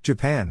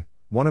 Japan,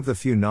 one of the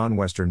few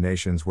non-Western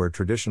nations where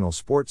traditional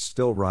sports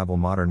still rival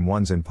modern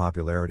ones in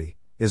popularity,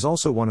 is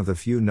also one of the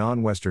few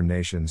non-Western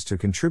nations to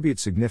contribute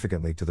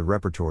significantly to the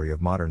repertory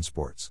of modern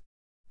sports.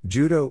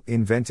 Judo,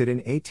 invented in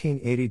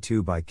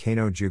 1882 by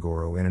Kano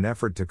Jigoro in an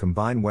effort to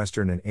combine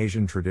Western and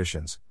Asian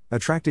traditions,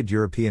 attracted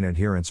European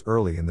adherents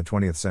early in the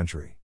 20th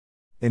century.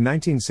 In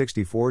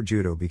 1964,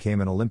 Judo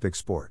became an Olympic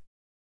sport.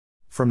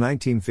 From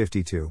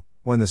 1952,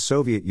 when the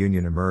Soviet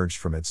Union emerged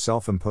from its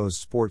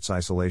self-imposed sports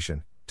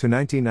isolation, to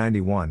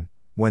 1991,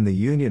 when the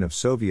Union of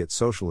Soviet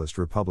Socialist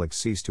Republics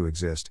ceased to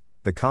exist,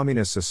 the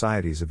communist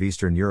societies of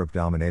Eastern Europe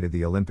dominated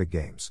the Olympic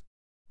Games.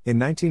 In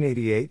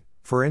 1988,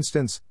 for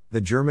instance,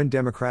 the German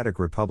Democratic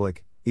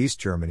Republic, East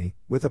Germany,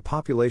 with a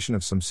population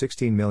of some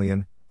 16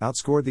 million,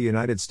 outscored the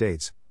United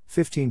States,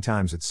 15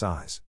 times its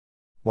size.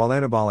 While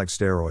anabolic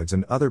steroids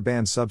and other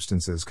banned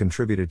substances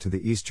contributed to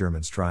the East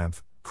Germans'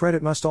 triumph,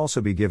 credit must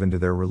also be given to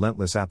their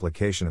relentless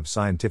application of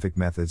scientific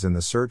methods in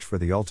the search for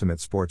the ultimate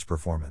sports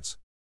performance.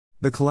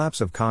 The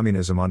collapse of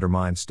communism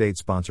undermined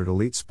state-sponsored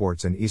elite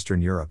sports in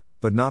Eastern Europe,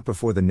 but not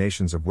before the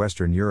nations of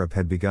Western Europe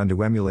had begun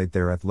to emulate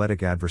their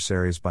athletic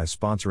adversaries by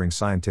sponsoring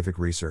scientific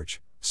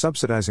research,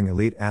 subsidizing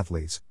elite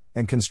athletes,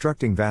 and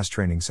constructing vast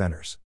training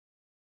centers.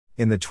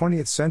 In the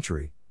 20th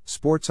century,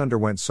 sports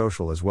underwent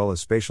social as well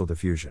as spatial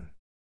diffusion.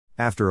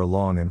 After a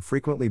long and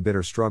frequently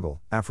bitter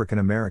struggle, African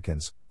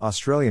Americans,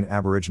 Australian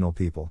Aboriginal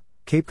people,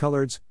 Cape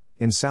Coloreds,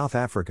 in South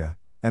Africa,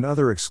 and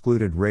other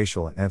excluded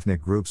racial and ethnic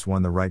groups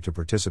won the right to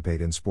participate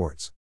in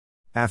sports.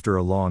 After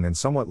a long and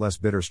somewhat less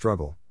bitter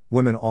struggle,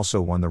 women also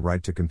won the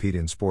right to compete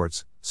in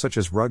sports, such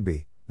as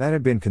rugby, that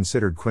had been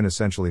considered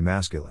quintessentially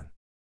masculine.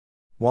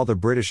 While the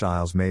British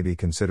Isles may be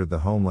considered the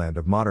homeland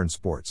of modern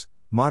sports,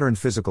 modern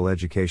physical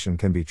education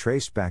can be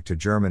traced back to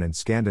German and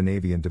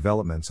Scandinavian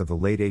developments of the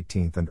late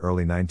 18th and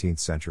early 19th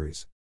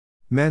centuries.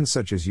 Men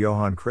such as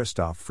Johann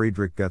Christoph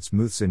Friedrich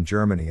Gutsmuths in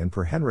Germany and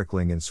Per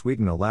Henrikling in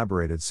Sweden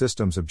elaborated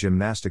systems of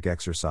gymnastic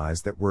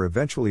exercise that were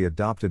eventually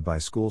adopted by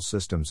school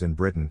systems in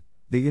Britain,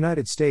 the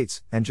United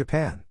States, and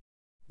Japan.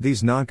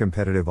 These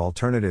non-competitive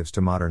alternatives to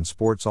modern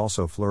sports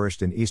also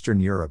flourished in Eastern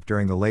Europe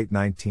during the late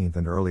 19th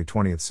and early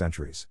 20th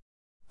centuries.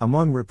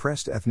 Among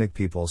repressed ethnic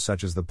peoples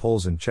such as the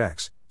Poles and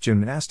Czechs,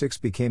 gymnastics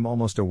became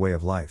almost a way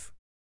of life.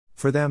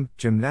 For them,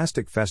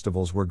 gymnastic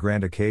festivals were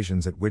grand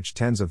occasions at which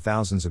tens of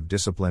thousands of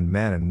disciplined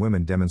men and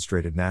women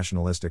demonstrated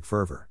nationalistic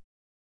fervor.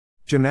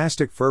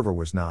 Gymnastic fervor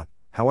was not,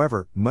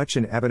 however, much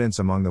in evidence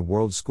among the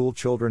world's school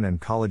children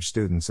and college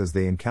students as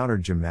they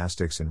encountered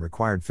gymnastics in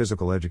required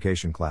physical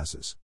education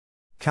classes.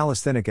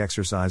 Calisthenic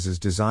exercises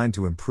designed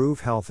to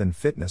improve health and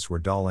fitness were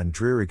dull and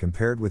dreary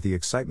compared with the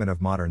excitement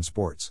of modern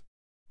sports.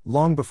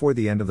 Long before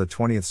the end of the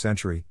 20th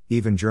century,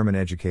 even German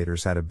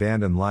educators had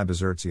abandoned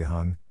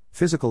Leibesübung,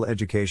 physical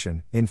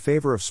education, in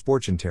favor of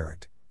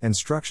Sportunterricht,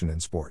 instruction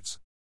in sports.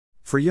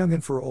 For young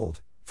and for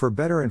old, for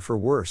better and for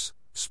worse,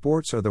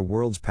 sports are the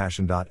world's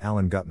passion.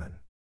 Alan Gutman.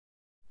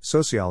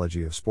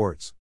 Sociology of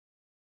sports.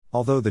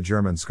 Although the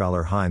German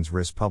scholar Heinz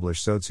Riss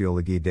published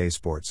Soziologie des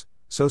Sports,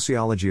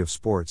 Sociology of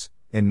Sports,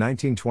 in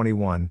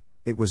 1921,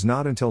 it was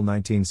not until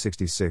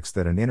 1966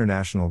 that an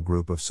international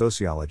group of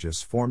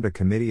sociologists formed a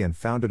committee and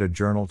founded a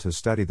journal to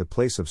study the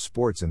place of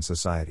sports in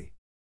society.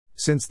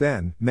 Since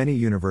then, many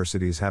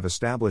universities have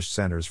established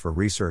centers for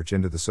research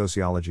into the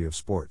sociology of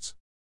sports.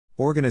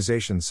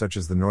 Organizations such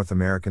as the North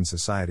American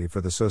Society for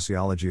the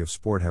Sociology of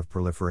Sport have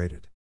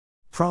proliferated.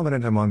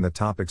 Prominent among the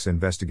topics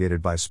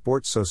investigated by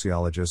sports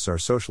sociologists are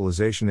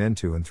socialization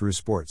into and through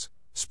sports,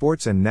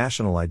 sports and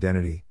national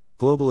identity,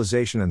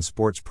 globalization and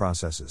sports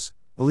processes,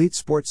 elite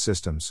sports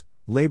systems,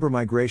 labor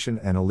migration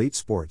and elite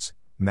sports,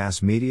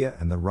 mass media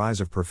and the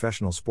rise of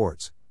professional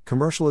sports,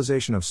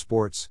 commercialization of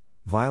sports,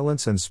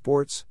 violence and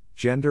sports,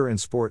 gender and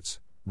sports,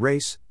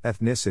 race,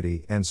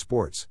 ethnicity and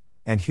sports,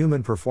 and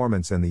human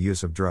performance and the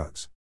use of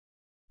drugs.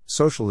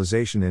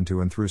 Socialization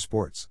into and through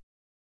sports.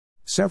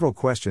 Several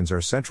questions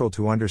are central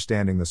to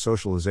understanding the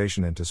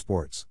socialization into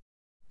sports.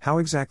 How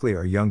exactly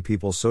are young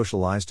people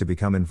socialized to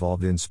become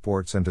involved in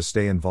sports and to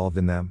stay involved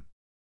in them?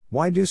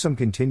 Why do some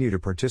continue to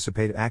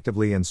participate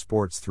actively in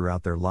sports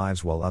throughout their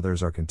lives while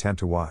others are content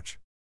to watch?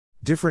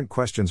 Different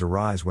questions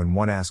arise when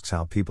one asks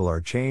how people are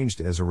changed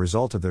as a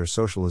result of their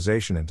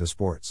socialization into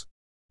sports.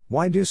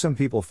 Why do some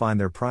people find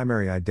their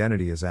primary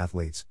identity as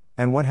athletes,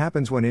 and what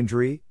happens when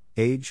injury,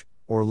 age,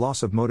 or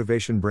loss of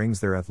motivation brings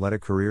their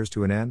athletic careers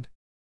to an end?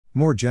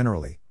 More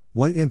generally,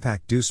 what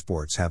impact do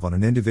sports have on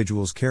an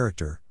individual's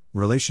character,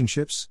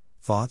 relationships,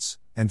 thoughts,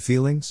 and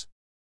feelings?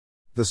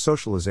 The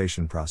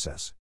socialization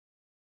process.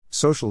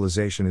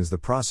 Socialization is the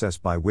process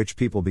by which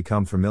people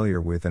become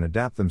familiar with and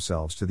adapt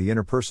themselves to the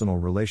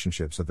interpersonal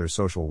relationships of their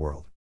social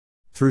world.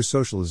 Through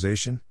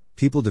socialization,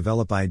 people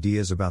develop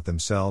ideas about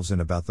themselves and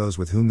about those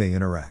with whom they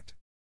interact.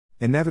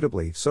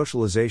 Inevitably,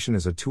 socialization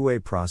is a two-way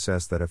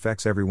process that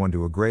affects everyone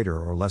to a greater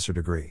or lesser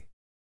degree.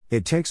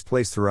 It takes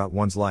place throughout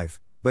one's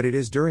life, but it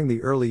is during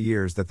the early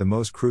years that the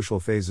most crucial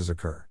phases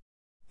occur.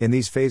 In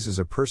these phases,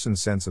 a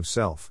person's sense of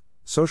self,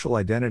 social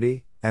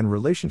identity, and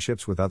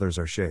relationships with others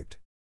are shaped.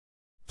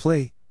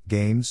 Play,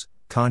 games,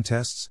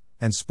 contests,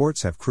 and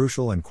sports have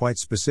crucial and quite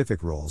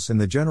specific roles in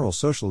the general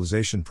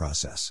socialization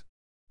process.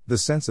 The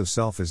sense of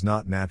self is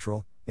not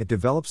natural, it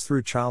develops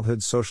through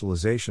childhood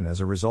socialization as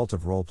a result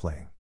of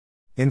role-playing.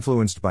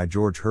 Influenced by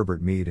George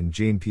Herbert Mead and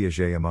Jean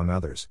Piaget among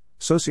others,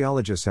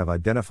 sociologists have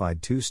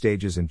identified two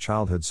stages in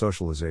childhood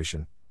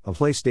socialization, a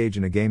play stage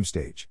and a game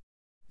stage.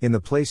 In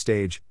the play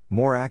stage,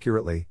 more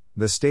accurately,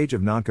 the stage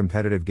of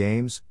non-competitive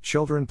games,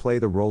 children play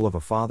the role of a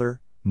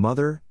father,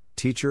 mother,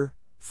 teacher,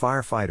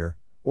 firefighter,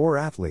 or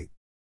athlete.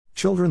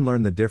 Children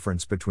learn the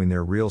difference between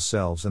their real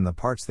selves and the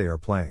parts they are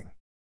playing.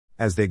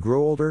 As they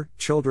grow older,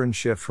 children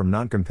shift from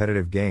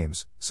non-competitive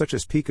games, such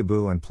as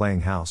peekaboo and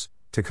playing house,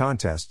 to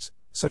contests,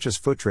 such as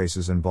foot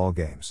races and ball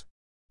games.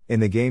 In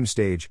the game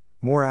stage,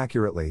 more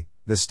accurately,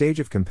 the stage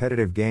of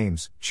competitive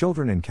games,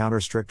 children encounter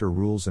stricter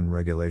rules and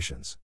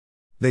regulations.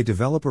 They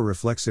develop a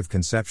reflexive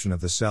conception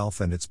of the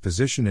self and its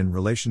position in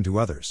relation to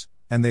others,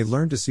 and they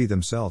learn to see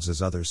themselves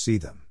as others see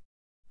them.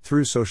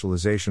 Through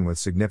socialization with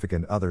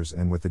significant others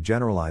and with the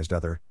generalized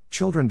other,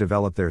 children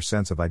develop their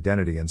sense of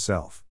identity and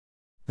self.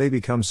 They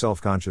become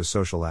self-conscious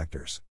social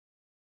actors.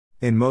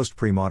 In most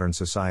pre-modern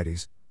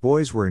societies,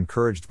 boys were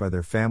encouraged by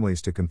their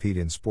families to compete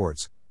in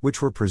sports,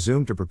 which were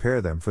presumed to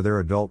prepare them for their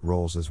adult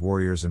roles as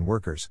warriors and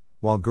workers,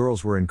 while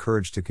girls were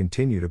encouraged to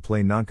continue to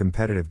play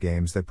non-competitive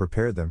games that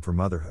prepared them for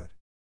motherhood.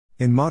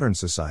 In modern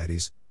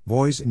societies,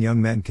 boys and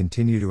young men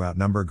continue to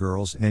outnumber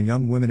girls and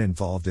young women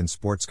involved in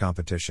sports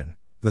competition,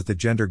 but the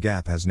gender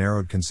gap has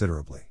narrowed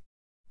considerably.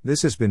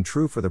 This has been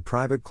true for the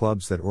private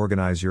clubs that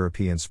organize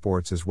European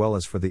sports as well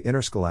as for the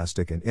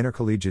interscholastic and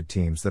intercollegiate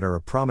teams that are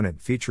a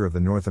prominent feature of the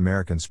North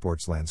American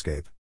sports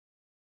landscape.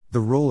 The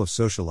role of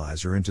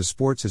socializer into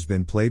sports has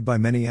been played by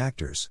many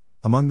actors,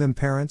 among them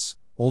parents,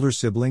 older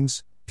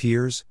siblings,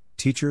 peers,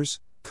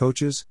 teachers,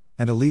 coaches,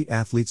 and elite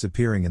athletes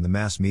appearing in the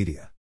mass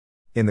media.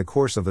 In the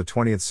course of the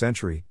 20th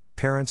century,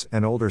 parents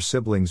and older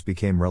siblings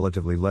became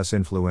relatively less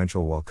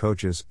influential while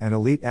coaches and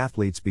elite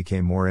athletes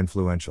became more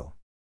influential.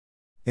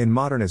 In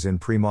modern as in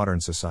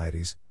pre-modern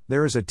societies,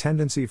 there is a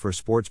tendency for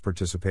sports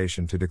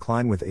participation to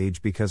decline with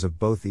age because of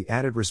both the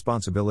added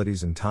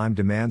responsibilities and time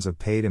demands of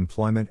paid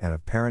employment and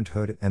of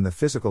parenthood and the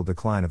physical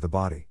decline of the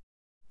body.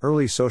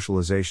 Early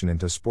socialization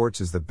into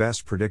sports is the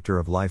best predictor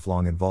of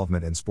lifelong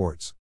involvement in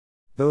sports.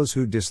 Those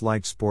who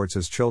disliked sports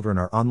as children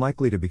are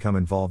unlikely to become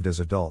involved as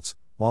adults,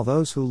 while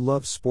those who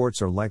love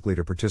sports are likely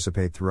to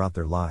participate throughout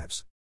their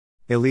lives.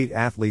 Elite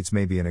athletes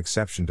may be an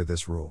exception to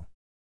this rule.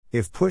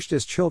 If pushed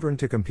as children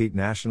to compete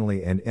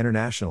nationally and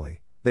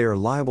internationally, they are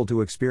liable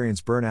to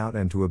experience burnout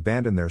and to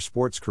abandon their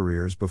sports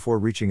careers before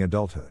reaching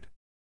adulthood.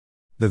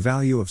 The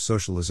value of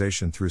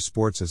socialization through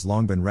sports has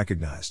long been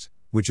recognized,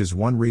 which is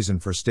one reason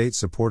for state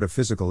support of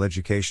physical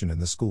education in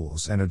the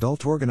schools and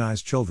adult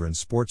organized children's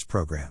sports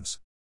programs.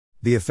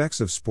 The effects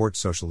of sports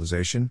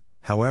socialization,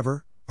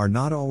 however, are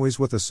not always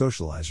what the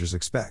socializers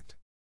expect.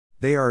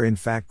 They are in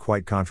fact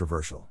quite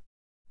controversial.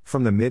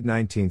 From the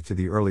mid-19th to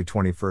the early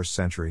 21st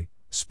century,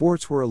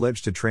 sports were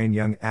alleged to train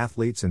young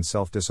athletes in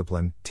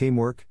self-discipline,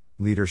 teamwork,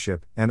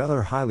 leadership, and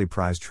other highly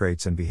prized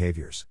traits and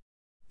behaviors.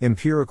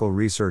 Empirical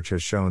research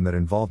has shown that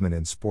involvement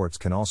in sports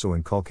can also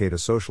inculcate a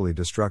socially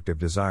destructive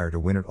desire to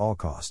win at all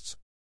costs.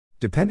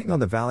 Depending on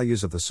the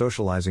values of the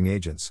socializing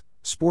agents,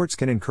 sports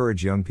can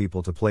encourage young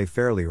people to play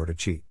fairly or to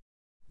cheat.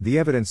 The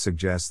evidence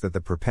suggests that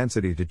the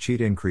propensity to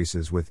cheat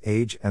increases with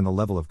age and the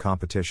level of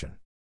competition.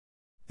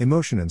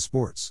 Emotion in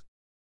sports.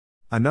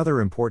 Another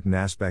important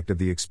aspect of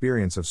the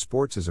experience of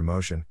sports is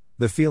emotion,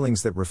 the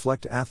feelings that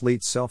reflect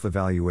athletes'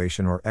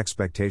 self-evaluation or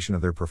expectation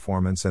of their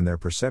performance and their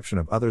perception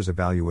of others'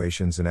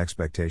 evaluations and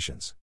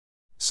expectations.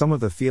 Some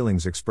of the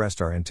feelings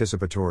expressed are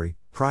anticipatory,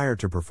 prior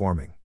to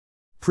performing.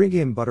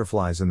 Pre-game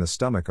butterflies in the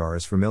stomach are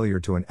as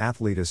familiar to an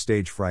athlete as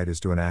stage fright is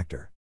to an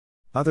actor.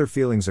 Other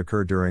feelings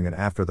occur during and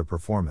after the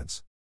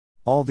performance.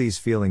 All these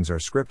feelings are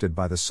scripted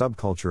by the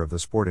subculture of the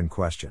sport in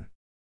question.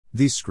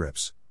 These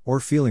scripts, or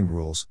feeling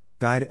rules,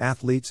 guide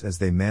athletes as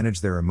they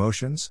manage their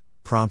emotions,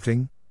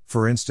 prompting,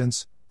 for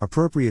instance,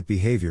 appropriate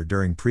behavior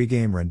during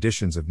pre-game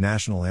renditions of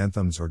national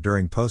anthems or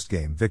during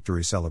post-game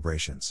victory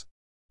celebrations.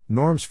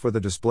 Norms for the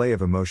display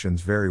of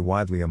emotions vary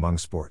widely among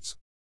sports.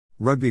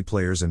 Rugby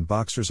players and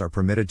boxers are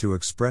permitted to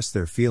express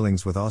their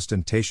feelings with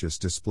ostentatious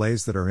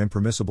displays that are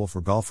impermissible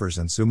for golfers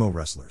and sumo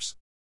wrestlers.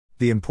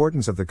 The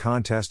importance of the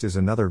contest is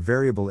another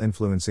variable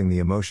influencing the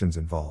emotions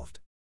involved.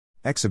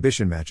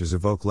 Exhibition matches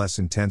evoke less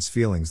intense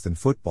feelings than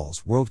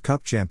football's World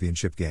Cup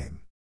championship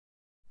game.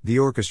 The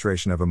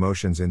orchestration of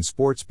emotions in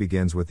sports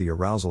begins with the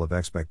arousal of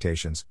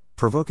expectations,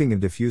 provoking a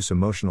diffuse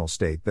emotional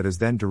state that is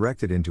then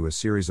directed into a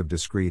series of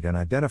discrete and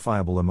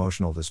identifiable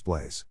emotional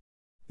displays.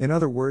 In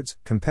other words,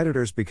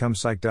 competitors become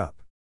psyched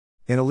up.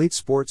 In elite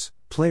sports,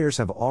 players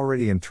have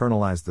already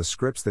internalized the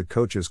scripts that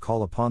coaches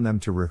call upon them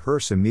to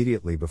rehearse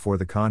immediately before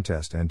the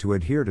contest and to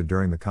adhere to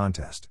during the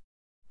contest.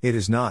 It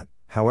is not,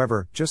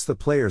 however, just the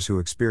players who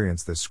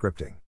experience this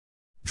scripting.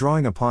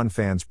 Drawing upon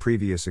fans'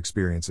 previous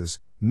experiences,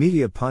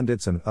 media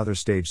pundits and other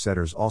stage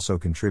setters also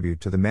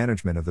contribute to the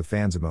management of the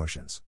fans'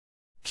 emotions.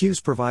 Cues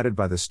provided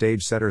by the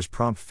stage setters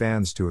prompt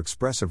fans to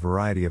express a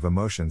variety of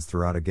emotions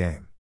throughout a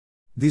game.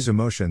 These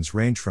emotions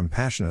range from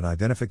passionate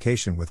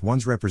identification with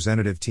one's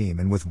representative team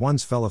and with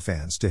one's fellow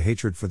fans to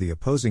hatred for the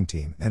opposing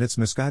team and its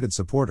misguided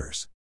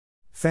supporters.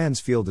 Fans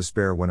feel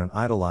despair when an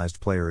idolized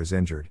player is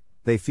injured.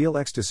 They feel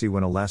ecstasy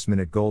when a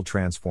last-minute goal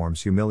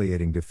transforms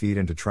humiliating defeat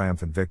into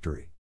triumphant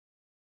victory.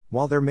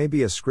 While there may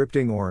be a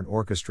scripting or an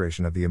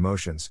orchestration of the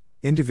emotions,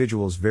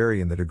 individuals vary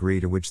in the degree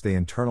to which they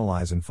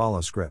internalize and follow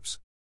scripts.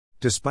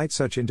 Despite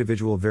such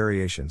individual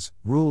variations,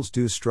 rules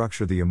do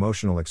structure the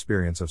emotional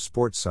experience of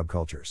sports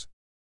subcultures.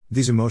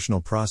 These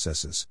emotional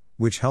processes,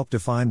 which help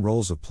define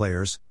roles of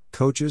players,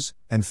 coaches,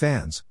 and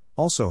fans,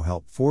 also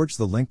help forge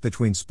the link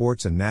between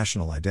sports and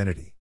national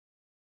identity.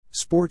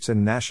 Sports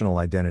and national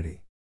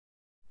identity.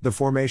 The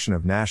formation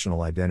of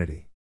national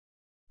identity.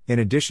 In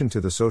addition to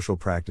the social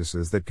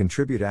practices that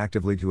contribute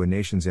actively to a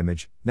nation's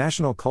image,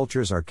 national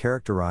cultures are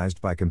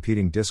characterized by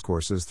competing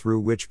discourses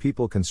through which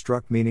people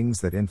construct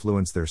meanings that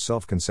influence their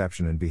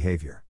self-conception and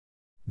behavior.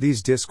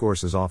 These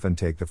discourses often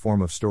take the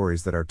form of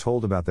stories that are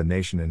told about the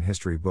nation in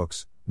history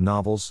books,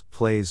 novels,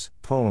 plays,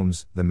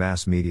 poems, the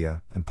mass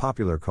media, and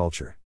popular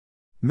culture.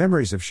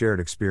 Memories of shared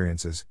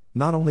experiences,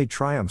 not only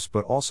triumphs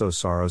but also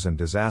sorrows and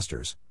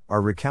disasters,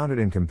 are recounted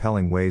in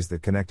compelling ways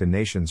that connect a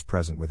nation's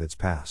present with its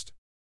past.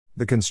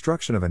 The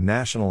construction of a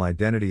national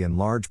identity in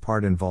large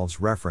part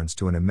involves reference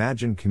to an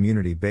imagined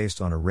community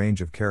based on a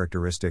range of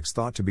characteristics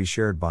thought to be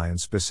shared by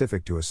and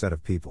specific to a set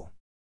of people.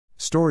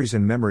 Stories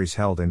and memories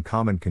held in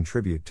common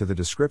contribute to the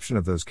description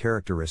of those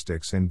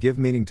characteristics and give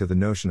meaning to the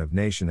notion of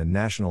nation and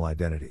national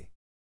identity.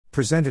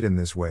 Presented in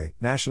this way,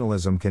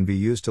 nationalism can be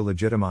used to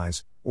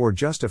legitimize, or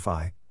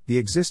justify, the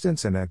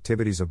existence and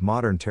activities of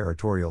modern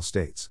territorial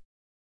states.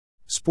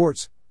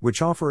 Sports,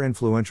 which offer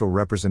influential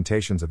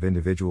representations of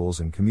individuals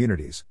and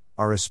communities,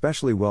 are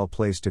especially well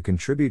placed to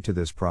contribute to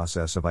this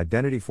process of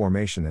identity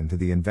formation and to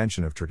the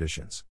invention of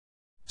traditions.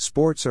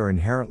 Sports are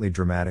inherently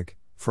dramatic,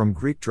 from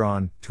Greek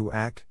drawn, to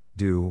act,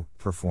 do,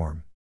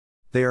 perform.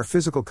 They are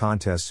physical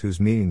contests whose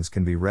meanings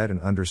can be read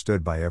and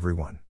understood by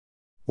everyone.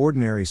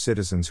 Ordinary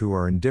citizens who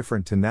are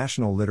indifferent to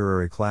national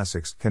literary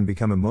classics can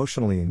become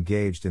emotionally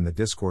engaged in the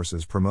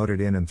discourses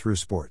promoted in and through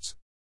sports.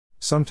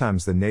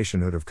 Sometimes the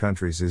nationhood of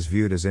countries is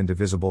viewed as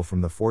indivisible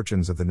from the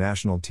fortunes of the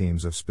national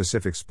teams of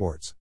specific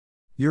sports.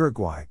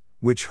 Uruguay,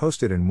 which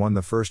hosted and won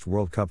the first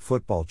World Cup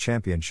football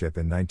championship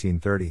in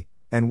 1930,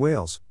 and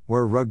Wales,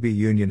 where rugby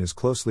union is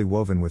closely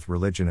woven with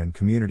religion and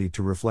community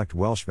to reflect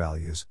Welsh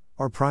values,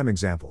 are prime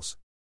examples.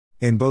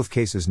 In both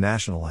cases,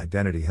 national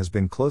identity has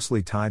been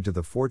closely tied to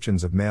the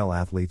fortunes of male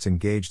athletes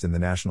engaged in the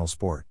national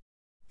sport.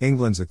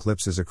 England's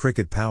eclipse as a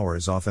cricket power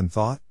is often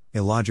thought,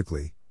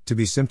 illogically, to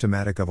be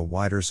symptomatic of a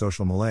wider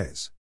social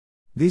malaise.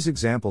 These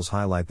examples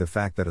highlight the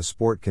fact that a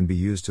sport can be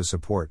used to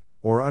support,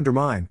 or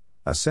undermine,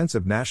 a sense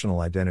of national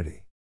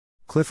identity.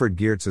 Clifford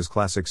Geertz's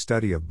classic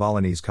study of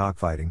Balinese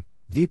cockfighting,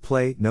 Deep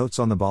Play Notes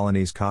on the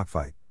Balinese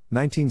Cockfight,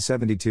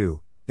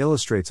 1972,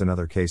 illustrates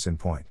another case in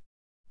point.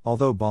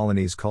 Although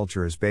Balinese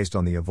culture is based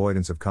on the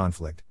avoidance of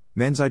conflict,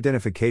 men's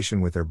identification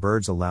with their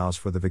birds allows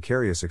for the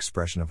vicarious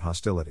expression of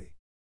hostility.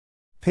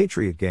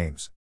 Patriot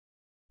games.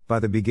 By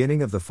the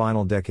beginning of the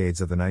final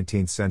decades of the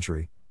 19th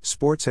century,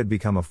 sports had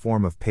become a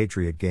form of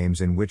patriot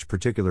games in which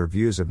particular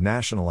views of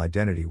national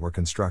identity were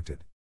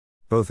constructed.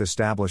 Both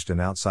established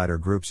and outsider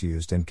groups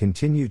used and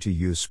continue to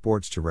use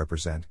sports to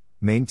represent,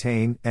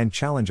 maintain, and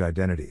challenge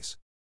identities.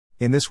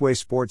 In this way,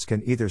 sports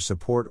can either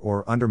support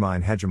or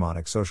undermine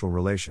hegemonic social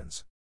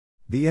relations.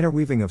 The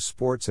interweaving of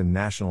sports and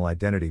national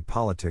identity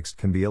politics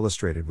can be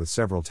illustrated with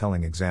several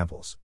telling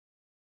examples.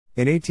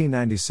 In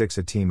 1896,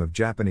 a team of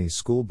Japanese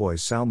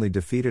schoolboys soundly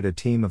defeated a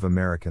team of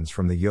Americans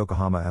from the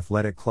Yokohama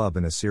Athletic Club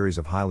in a series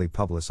of highly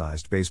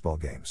publicized baseball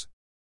games.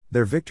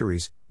 Their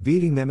victories,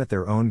 beating them at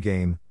their own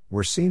game,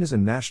 were seen as a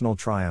national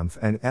triumph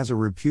and as a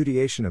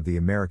repudiation of the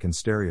American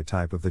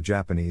stereotype of the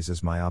Japanese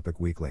as myopic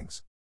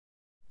weaklings.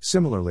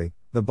 Similarly,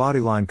 the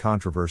bodyline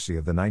controversy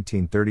of the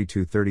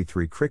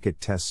 1932-33 cricket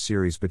test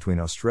series between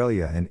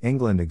Australia and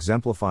England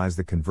exemplifies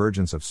the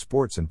convergence of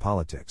sports and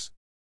politics.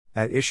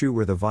 At issue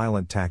were the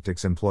violent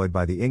tactics employed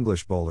by the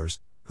English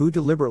bowlers, who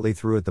deliberately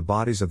threw at the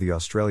bodies of the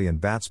Australian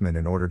batsmen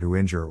in order to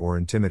injure or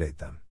intimidate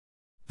them.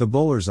 The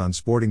bowlers'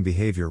 unsporting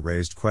behaviour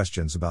raised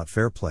questions about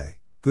fair play,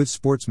 good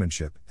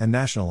sportsmanship, and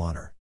national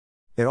honour.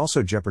 It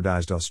also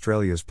jeopardised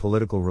Australia's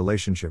political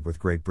relationship with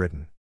Great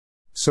Britain.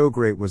 So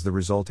great was the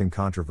resulting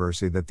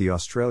controversy that the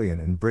Australian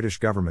and British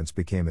governments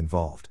became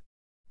involved.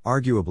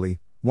 Arguably,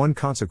 one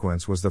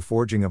consequence was the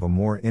forging of a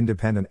more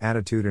independent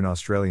attitude in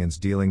Australians'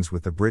 dealings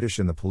with the British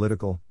in the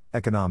political,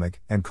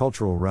 economic, and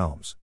cultural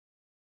realms.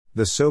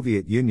 The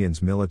Soviet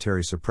Union's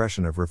military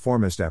suppression of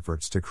reformist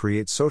efforts to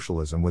create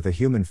socialism with a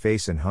human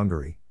face in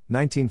Hungary,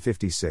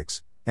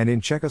 1956, and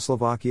in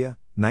Czechoslovakia,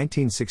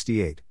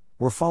 1968,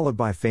 were followed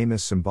by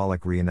famous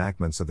symbolic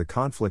reenactments of the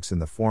conflicts in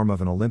the form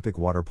of an Olympic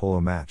water polo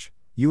match,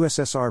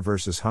 USSR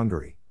versus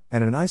Hungary,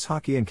 and an ice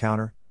hockey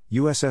encounter,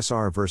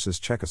 USSR versus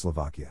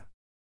Czechoslovakia.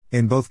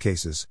 In both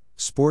cases,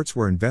 sports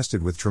were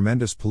invested with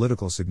tremendous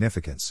political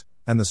significance,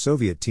 and the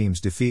Soviet team's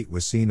defeat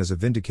was seen as a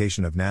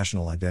vindication of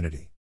national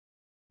identity.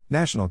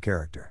 National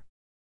character.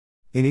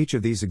 In each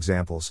of these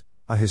examples,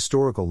 a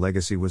historical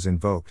legacy was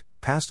invoked,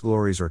 past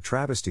glories or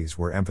travesties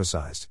were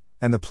emphasized,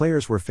 and the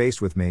players were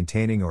faced with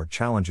maintaining or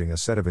challenging a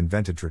set of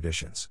invented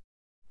traditions.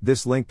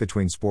 This link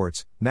between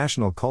sports,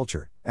 national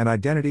culture, and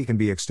identity can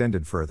be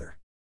extended further.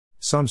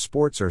 Some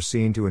sports are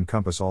seen to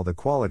encompass all the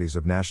qualities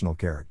of national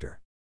character.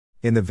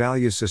 In the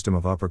value system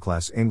of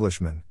upper-class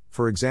Englishmen,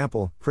 for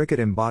example, cricket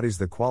embodies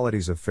the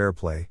qualities of fair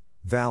play,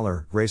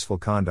 valor, graceful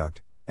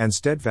conduct, and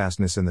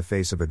steadfastness in the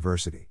face of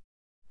adversity.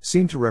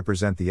 Seen to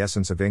represent the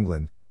essence of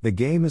England, the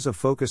game is a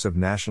focus of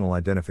national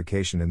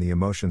identification in the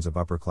emotions of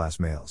upper-class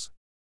males.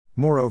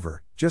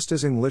 Moreover, just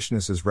as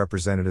Englishness is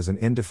represented as an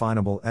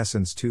indefinable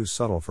essence too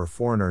subtle for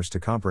foreigners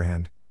to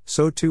comprehend,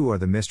 so too are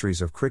the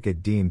mysteries of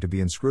cricket deemed to be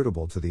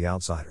inscrutable to the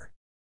outsider.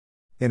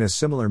 In a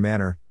similar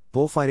manner,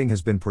 bullfighting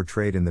has been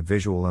portrayed in the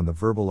visual and the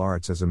verbal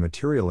arts as a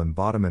material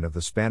embodiment of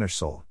the Spanish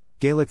soul,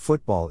 Gaelic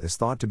football is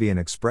thought to be an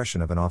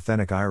expression of an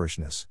authentic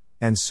Irishness,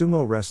 and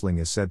sumo wrestling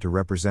is said to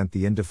represent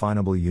the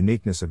indefinable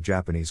uniqueness of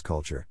Japanese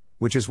culture,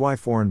 which is why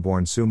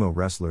foreign-born sumo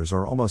wrestlers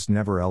are almost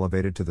never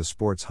elevated to the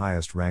sport's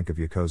highest rank of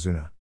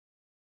yokozuna.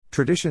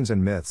 Traditions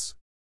and myths.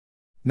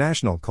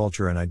 National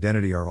culture and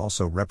identity are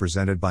also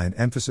represented by an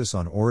emphasis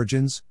on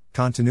origins,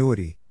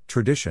 continuity,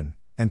 tradition,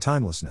 and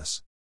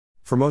timelessness.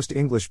 For most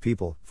English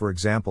people, for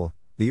example,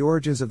 the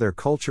origins of their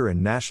culture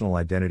and national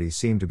identity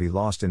seem to be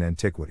lost in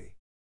antiquity.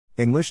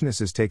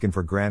 Englishness is taken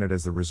for granted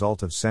as the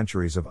result of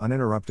centuries of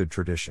uninterrupted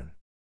tradition.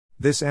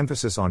 This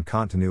emphasis on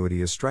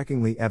continuity is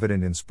strikingly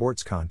evident in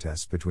sports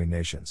contests between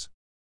nations.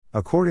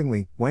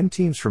 Accordingly, when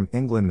teams from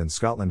England and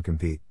Scotland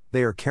compete,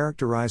 they are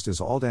characterized as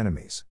old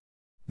enemies.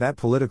 That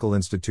political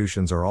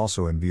institutions are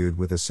also imbued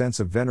with a sense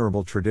of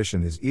venerable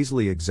tradition is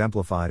easily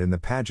exemplified in the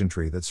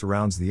pageantry that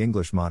surrounds the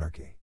English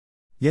monarchy.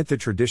 Yet the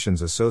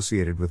traditions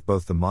associated with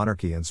both the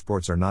monarchy and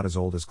sports are not as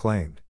old as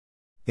claimed.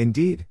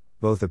 Indeed,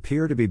 both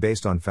appear to be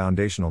based on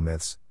foundational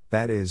myths,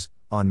 that is,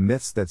 on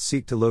myths that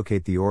seek to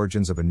locate the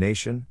origins of a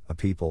nation, a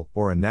people,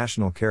 or a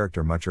national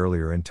character much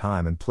earlier in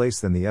time and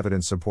place than the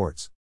evidence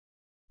supports.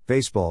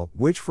 Baseball,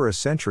 which for a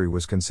century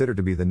was considered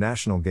to be the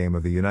national game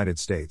of the United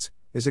States,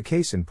 is a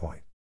case in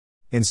point.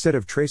 Instead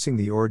of tracing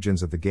the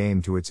origins of the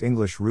game to its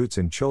English roots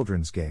in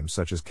children's games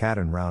such as Cat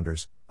and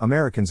Rounders,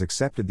 Americans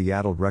accepted the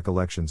addled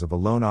recollections of a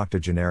lone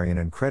octogenarian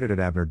and credited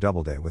Abner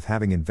Doubleday with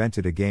having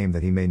invented a game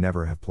that he may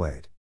never have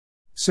played.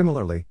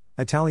 Similarly,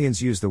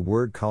 Italians use the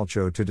word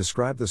calcio to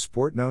describe the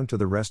sport known to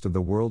the rest of the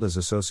world as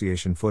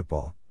association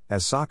football,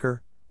 as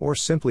soccer, or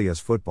simply as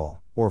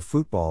football, or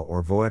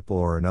voetbal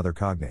or another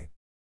cognate.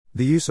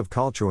 The use of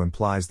calcio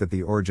implies that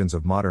the origins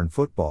of modern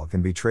football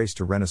can be traced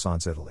to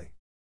Renaissance Italy.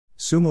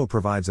 Sumo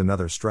provides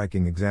another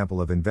striking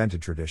example of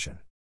invented tradition.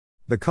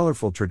 The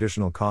colorful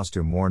traditional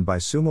costume worn by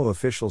sumo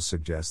officials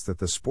suggests that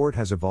the sport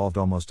has evolved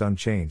almost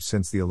unchanged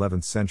since the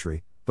 11th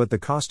century, but the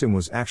costume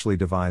was actually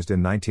devised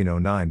in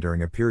 1909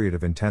 during a period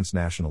of intense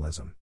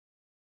nationalism.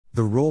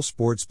 The role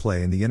sports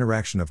play in the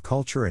interaction of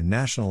culture and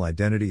national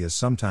identity is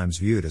sometimes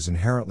viewed as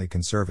inherently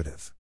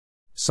conservative.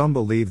 Some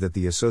believe that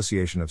the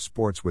association of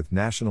sports with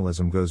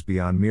nationalism goes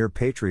beyond mere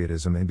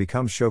patriotism and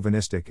becomes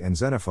chauvinistic and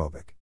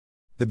xenophobic.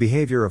 The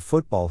behavior of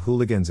football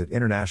hooligans at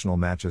international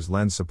matches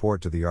lends support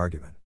to the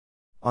argument.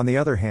 On the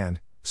other hand,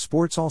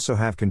 sports also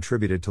have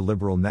contributed to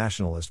liberal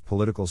nationalist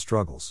political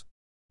struggles.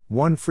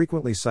 One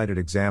frequently cited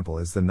example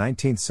is the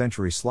 19th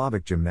century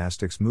Slavic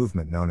gymnastics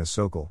movement known as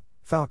Sokol,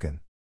 Falcon.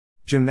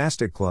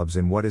 Gymnastic clubs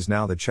in what is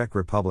now the Czech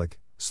Republic,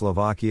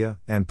 Slovakia,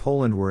 and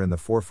Poland were in the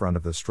forefront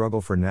of the struggle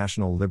for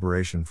national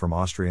liberation from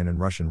Austrian and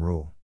Russian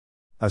rule.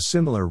 A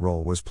similar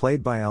role was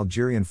played by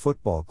Algerian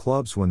football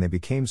clubs when they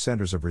became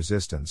centers of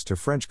resistance to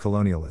French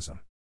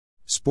colonialism.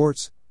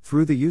 Sports,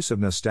 through the use of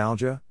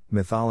nostalgia,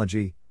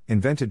 mythology,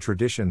 invented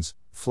traditions,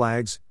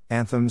 flags,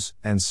 anthems,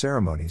 and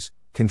ceremonies,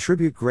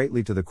 contribute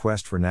greatly to the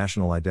quest for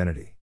national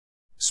identity.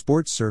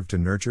 Sports serve to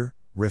nurture,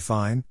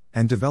 refine,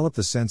 and develop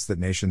the sense that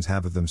nations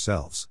have of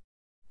themselves.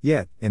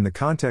 Yet, in the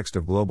context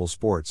of global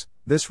sports,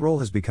 this role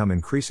has become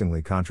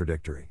increasingly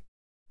contradictory.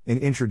 In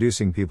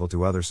introducing people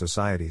to other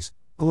societies,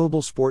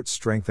 global sports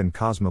strengthen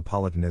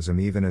cosmopolitanism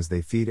even as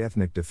they feed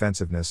ethnic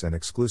defensiveness and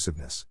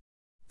exclusiveness.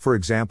 For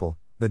example,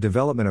 the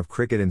development of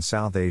cricket in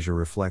South Asia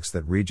reflects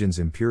that region's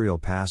imperial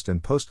past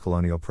and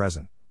post-colonial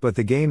present, but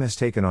the game has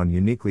taken on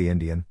uniquely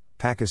Indian,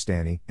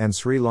 Pakistani, and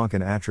Sri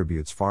Lankan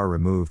attributes far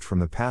removed from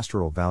the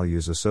pastoral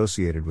values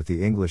associated with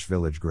the English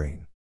village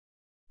green.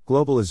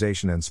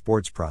 Globalization and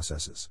sports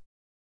processes.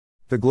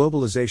 The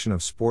globalization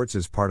of sports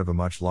is part of a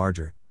much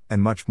larger,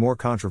 and much more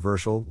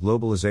controversial,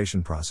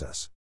 globalization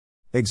process.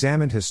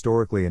 Examined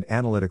historically and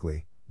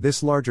analytically,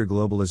 this larger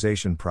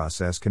globalization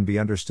process can be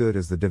understood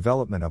as the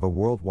development of a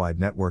worldwide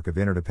network of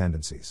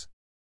interdependencies.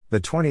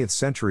 The 20th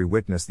century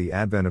witnessed the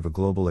advent of a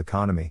global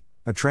economy,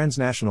 a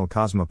transnational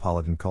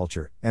cosmopolitan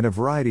culture, and a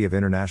variety of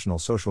international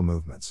social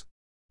movements.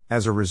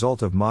 As a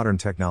result of modern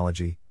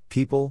technology,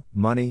 people,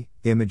 money,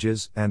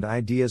 images, and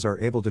ideas are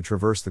able to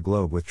traverse the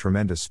globe with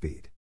tremendous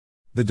speed.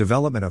 The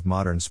development of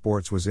modern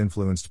sports was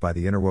influenced by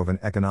the interwoven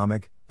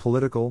economic,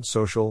 political,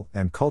 social,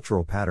 and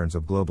cultural patterns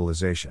of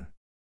globalization.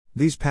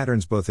 These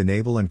patterns both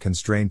enable and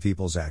constrain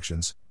people's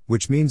actions,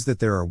 which means that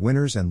there are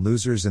winners and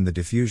losers in the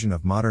diffusion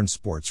of modern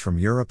sports from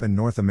Europe and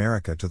North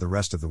America to the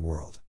rest of the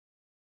world.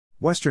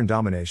 Western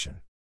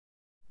domination.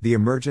 The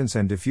emergence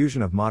and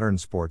diffusion of modern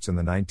sports in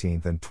the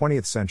 19th and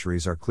 20th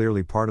centuries are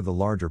clearly part of the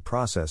larger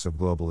process of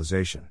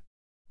globalization.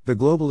 The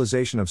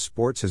globalization of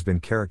sports has been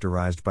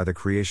characterized by the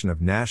creation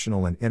of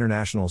national and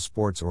international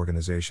sports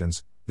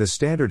organizations, the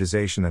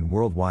standardization and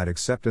worldwide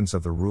acceptance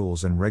of the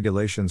rules and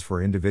regulations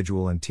for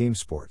individual and team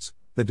sports,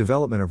 the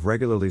development of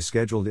regularly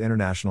scheduled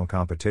international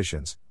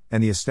competitions,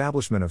 and the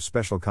establishment of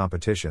special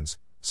competitions,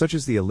 such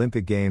as the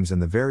Olympic Games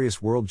and the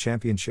various world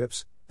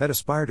championships, that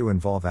aspire to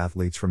involve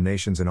athletes from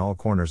nations in all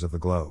corners of the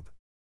globe.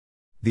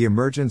 The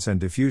emergence and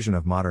diffusion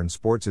of modern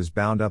sports is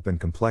bound up in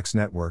complex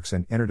networks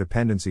and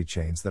interdependency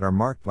chains that are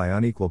marked by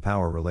unequal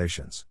power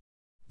relations.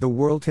 The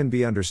world can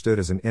be understood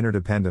as an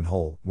interdependent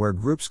whole, where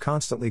groups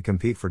constantly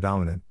compete for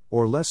dominant,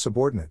 or less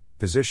subordinate,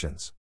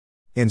 positions.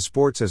 In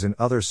sports as in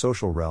other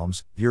social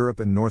realms, Europe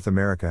and North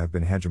America have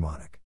been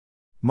hegemonic.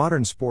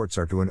 Modern sports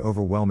are to an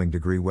overwhelming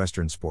degree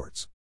Western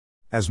sports.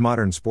 As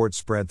modern sports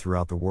spread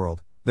throughout the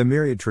world, the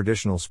myriad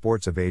traditional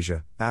sports of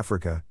Asia,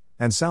 Africa,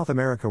 and South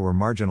America were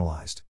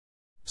marginalized.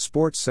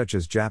 Sports such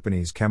as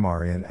Japanese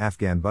kemari and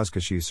Afghan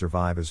buzkashi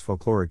survive as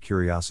folkloric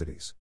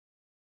curiosities.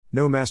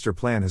 No master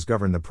plan has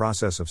governed the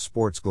process of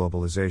sports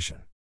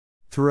globalization.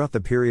 Throughout the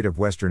period of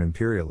Western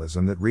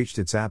imperialism that reached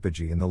its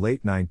apogee in the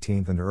late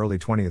 19th and early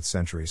 20th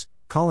centuries,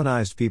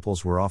 colonized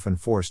peoples were often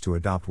forced to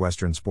adopt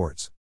Western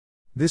sports.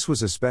 This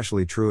was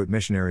especially true at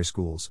missionary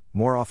schools.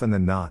 More often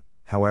than not,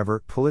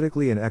 however,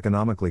 politically and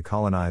economically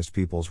colonized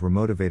peoples were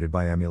motivated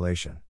by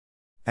emulation.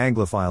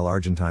 Anglophile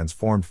Argentines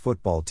formed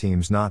football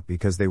teams not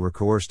because they were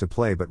coerced to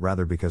play but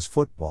rather because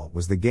football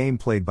was the game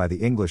played by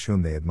the English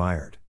whom they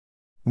admired.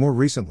 More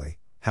recently,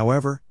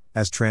 however,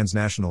 as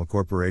transnational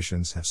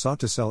corporations have sought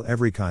to sell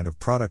every kind of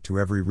product to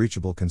every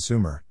reachable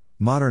consumer,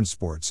 modern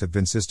sports have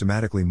been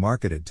systematically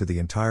marketed to the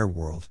entire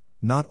world,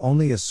 not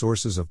only as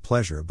sources of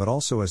pleasure but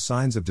also as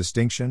signs of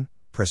distinction,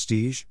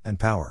 prestige, and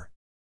power.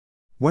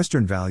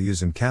 Western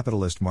values in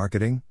capitalist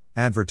marketing,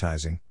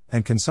 advertising,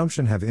 and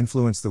consumption have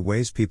influenced the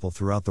ways people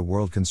throughout the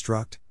world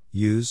construct,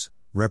 use,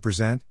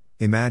 represent,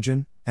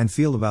 imagine, and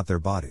feel about their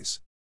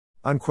bodies.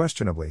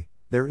 Unquestionably,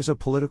 there is a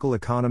political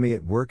economy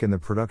at work in the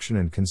production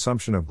and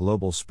consumption of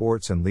global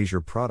sports and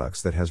leisure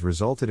products that has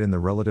resulted in the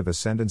relative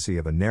ascendancy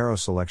of a narrow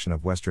selection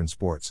of Western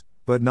sports,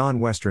 but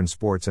non-Western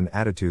sports and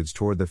attitudes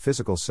toward the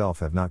physical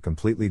self have not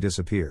completely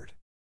disappeared.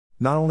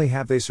 Not only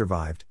have they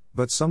survived,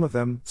 but some of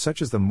them,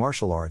 such as the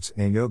martial arts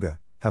and yoga,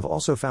 have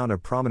also found a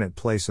prominent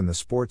place in the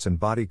sports and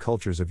body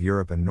cultures of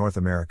Europe and North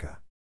America.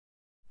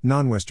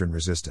 Non-Western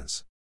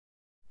resistance.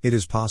 It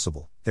is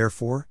possible,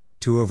 therefore,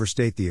 to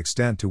overstate the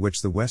extent to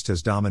which the West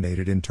has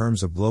dominated in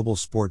terms of global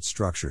sports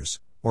structures,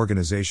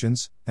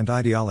 organizations, and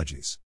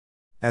ideologies.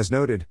 As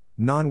noted,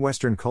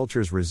 non-Western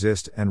cultures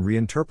resist and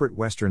reinterpret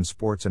Western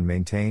sports and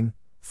maintain,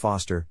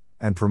 foster,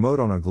 and promote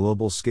on a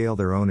global scale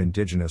their own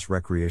indigenous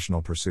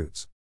recreational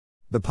pursuits.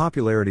 The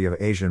popularity of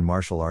Asian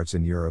martial arts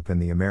in Europe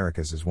and the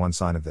Americas is one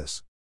sign of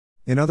this.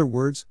 In other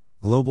words,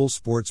 global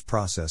sports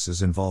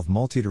processes involve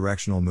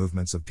multidirectional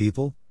movements of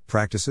people,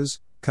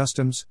 practices,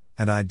 customs,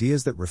 and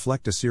ideas that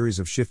reflect a series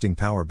of shifting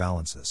power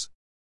balances.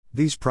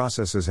 These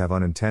processes have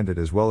unintended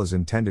as well as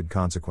intended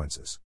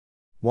consequences.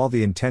 While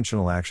the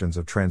intentional actions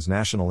of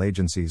transnational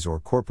agencies or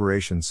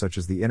corporations such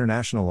as the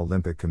International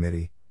Olympic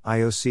Committee,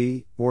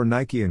 IOC, or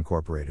Nike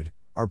Incorporated,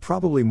 are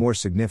probably more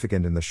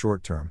significant in the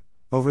short term,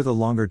 over the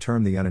longer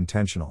term the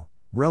unintentional,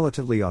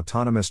 relatively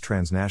autonomous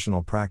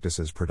transnational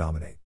practices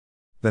predominate.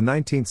 The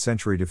 19th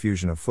century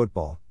diffusion of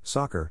football,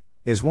 soccer,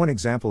 is one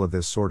example of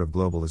this sort of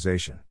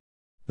globalization.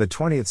 The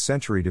 20th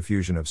century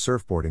diffusion of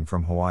surfboarding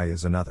from Hawaii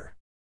is another.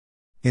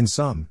 In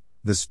sum,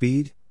 the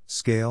speed,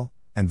 scale,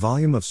 and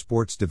volume of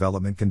sports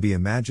development can be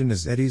imagined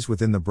as eddies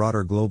within the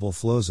broader global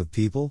flows of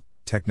people,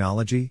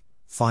 technology,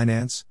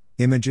 finance,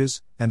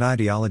 images, and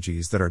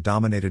ideologies that are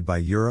dominated by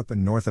Europe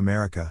and North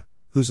America,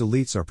 whose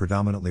elites are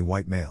predominantly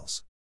white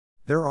males.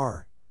 There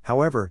are,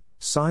 however,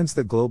 signs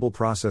that global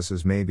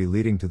processes may be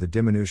leading to the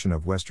diminution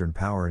of Western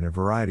power in a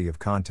variety of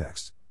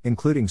contexts,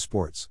 including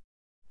sports.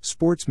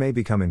 Sports may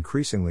become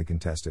increasingly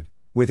contested,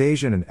 with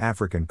Asian and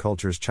African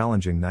cultures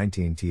challenging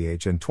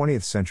 19th and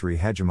 20th century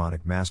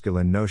hegemonic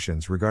masculine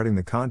notions regarding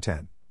the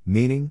content,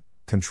 meaning,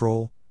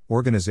 control,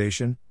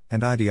 organization,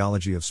 and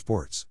ideology of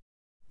sports.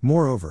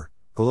 Moreover,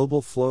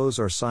 global flows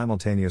are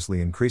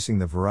simultaneously increasing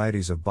the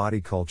varieties of body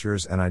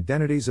cultures and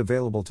identities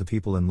available to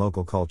people in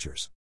local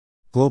cultures.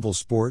 Global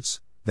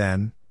sports,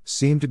 then,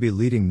 seem to be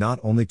leading not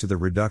only to the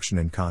reduction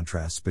in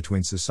contrasts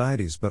between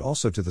societies but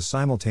also to the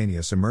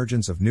simultaneous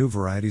emergence of new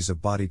varieties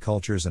of body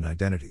cultures and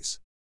identities.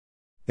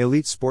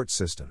 Elite sports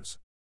systems.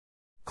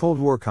 Cold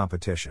War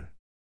competition.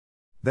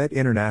 That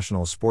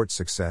international sports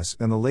success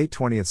in the late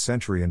 20th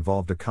century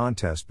involved a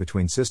contest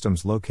between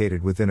systems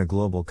located within a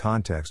global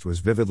context was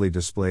vividly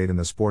displayed in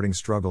the sporting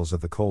struggles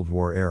of the Cold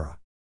War era.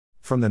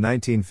 From the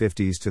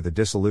 1950s to the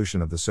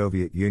dissolution of the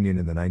Soviet Union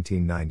in the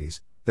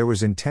 1990s, there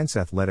was intense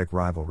athletic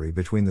rivalry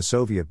between the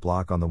Soviet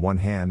bloc on the one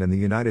hand and the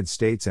United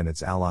States and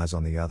its allies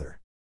on the other.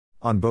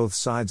 On both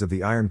sides of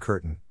the Iron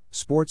Curtain,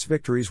 sports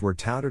victories were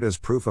touted as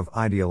proof of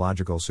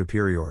ideological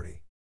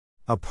superiority.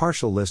 A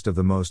partial list of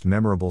the most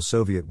memorable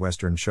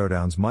Soviet-Western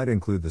showdowns might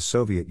include the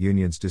Soviet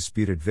Union's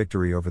disputed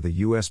victory over the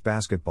U.S.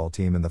 basketball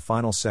team in the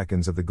final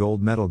seconds of the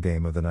gold medal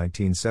game of the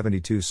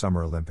 1972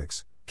 Summer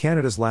Olympics,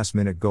 Canada's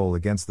last-minute goal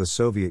against the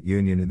Soviet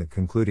Union in the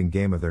concluding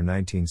game of their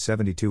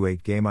 1972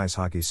 8-game ice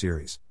hockey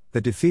series, the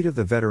defeat of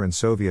the veteran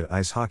Soviet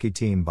ice hockey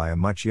team by a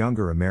much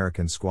younger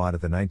American squad at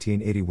the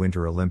 1980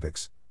 Winter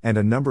Olympics, and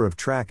a number of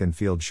track and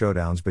field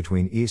showdowns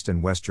between East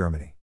and West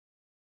Germany.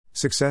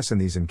 Success in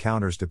these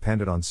encounters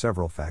depended on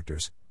several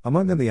factors,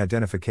 among them the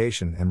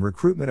identification and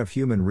recruitment of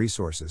human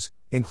resources,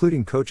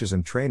 including coaches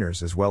and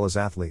trainers as well as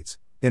athletes,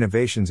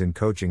 innovations in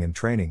coaching and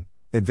training,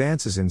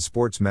 advances in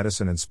sports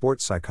medicine and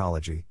sports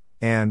psychology,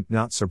 and,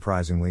 not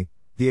surprisingly,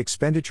 the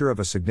expenditure of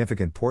a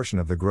significant portion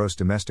of the gross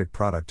domestic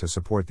product to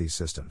support these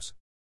systems.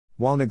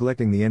 While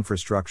neglecting the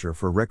infrastructure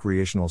for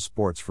recreational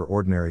sports for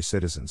ordinary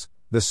citizens,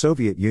 the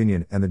Soviet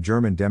Union and the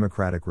German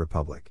Democratic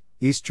Republic,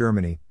 East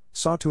Germany,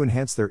 sought to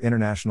enhance their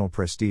international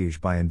prestige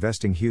by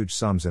investing huge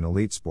sums in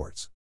elite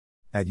sports.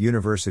 At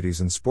universities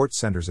and sports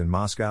centers in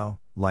Moscow,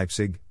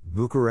 Leipzig,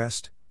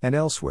 Bucharest, and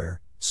elsewhere,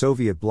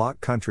 Soviet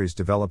bloc countries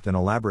developed an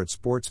elaborate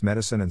sports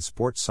medicine and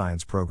sports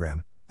science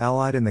program,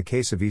 allied in the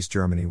case of East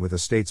Germany with a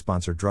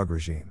state-sponsored drug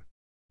regime.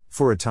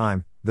 For a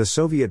time, the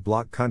Soviet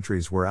bloc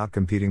countries were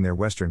outcompeting their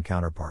Western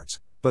counterparts,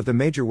 but the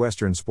major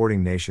Western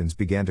sporting nations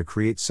began to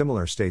create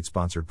similar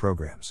state-sponsored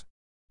programs.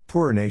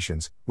 Poorer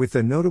nations, with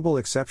the notable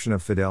exception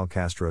of Fidel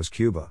Castro's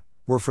Cuba,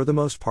 were for the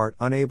most part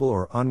unable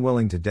or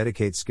unwilling to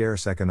dedicate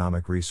scarce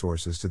economic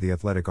resources to the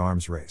athletic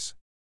arms race.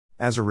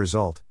 As a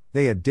result,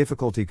 they had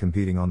difficulty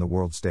competing on the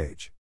world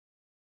stage.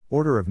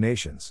 Order of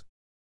Nations.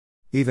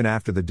 Even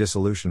after the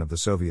dissolution of the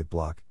Soviet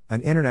bloc,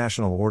 an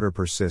international order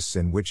persists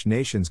in which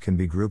nations can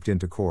be grouped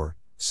into core,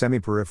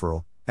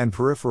 semi-peripheral, and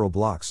peripheral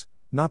blocks,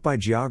 not by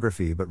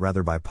geography but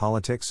rather by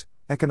politics,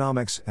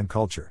 economics, and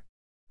culture.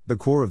 The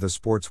core of the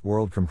sports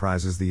world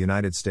comprises the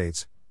United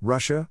States,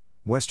 Russia,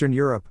 Western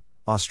Europe,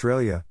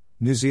 Australia,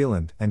 New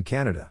Zealand, and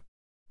Canada.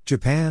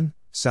 Japan,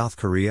 South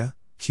Korea,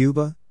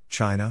 Cuba,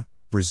 China,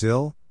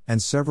 Brazil,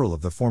 and several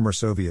of the former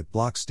Soviet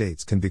bloc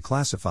states can be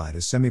classified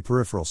as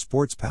semi-peripheral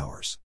sports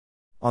powers.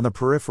 On the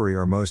periphery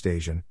are most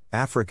Asian,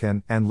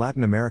 African, and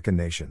Latin American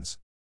nations.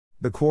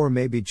 The core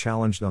may be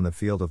challenged on the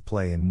field of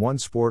play in one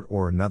sport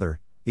or another.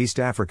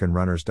 East African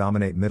runners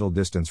dominate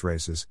middle-distance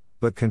races,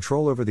 but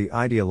control over the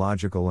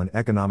ideological and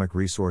economic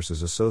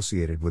resources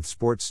associated with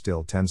sports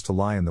still tends to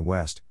lie in the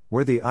West,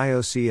 where the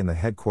IOC and the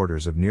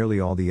headquarters of nearly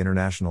all the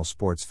international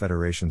sports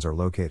federations are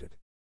located.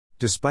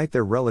 Despite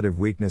their relative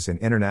weakness in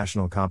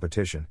international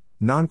competition,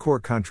 non-core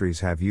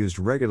countries have used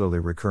regularly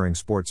recurring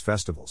sports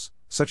festivals,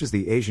 such as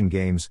the Asian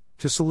Games,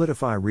 to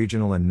solidify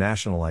regional and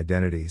national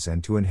identities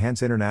and to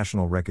enhance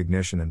international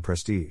recognition and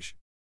prestige.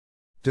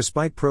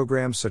 Despite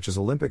programs such as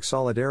Olympic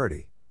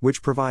Solidarity,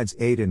 which provides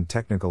aid and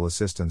technical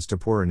assistance to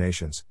poorer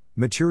nations,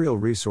 material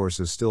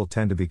resources still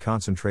tend to be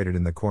concentrated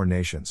in the core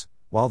nations,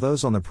 while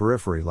those on the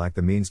periphery lack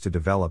the means to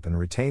develop and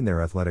retain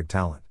their athletic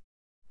talent.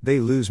 They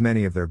lose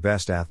many of their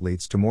best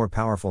athletes to more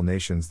powerful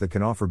nations that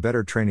can offer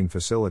better training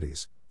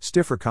facilities,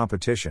 stiffer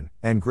competition,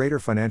 and greater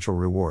financial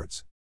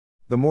rewards.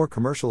 The more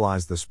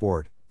commercialized the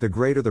sport, the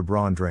greater the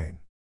brawn drain.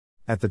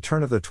 At the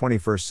turn of the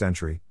 21st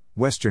century,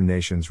 Western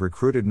nations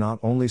recruited not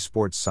only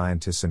sports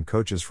scientists and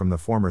coaches from the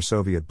former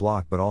Soviet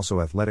bloc but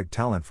also athletic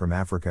talent from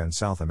Africa and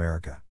South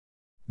America.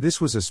 This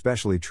was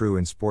especially true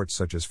in sports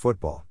such as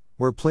football,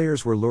 where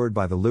players were lured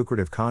by the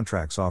lucrative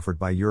contracts offered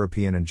by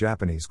European and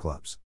Japanese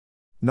clubs.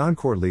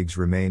 Non-core leagues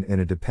remain in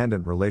a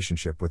dependent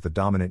relationship with the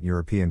dominant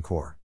European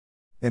core.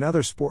 In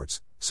other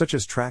sports, such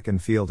as track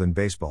and field and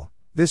baseball,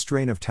 this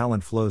drain of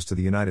talent flows to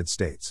the United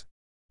States.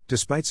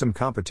 Despite some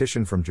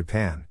competition from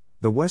Japan,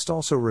 the West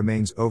also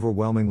remains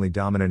overwhelmingly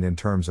dominant in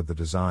terms of the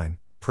design,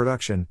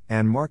 production,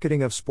 and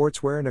marketing of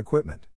sportswear and equipment.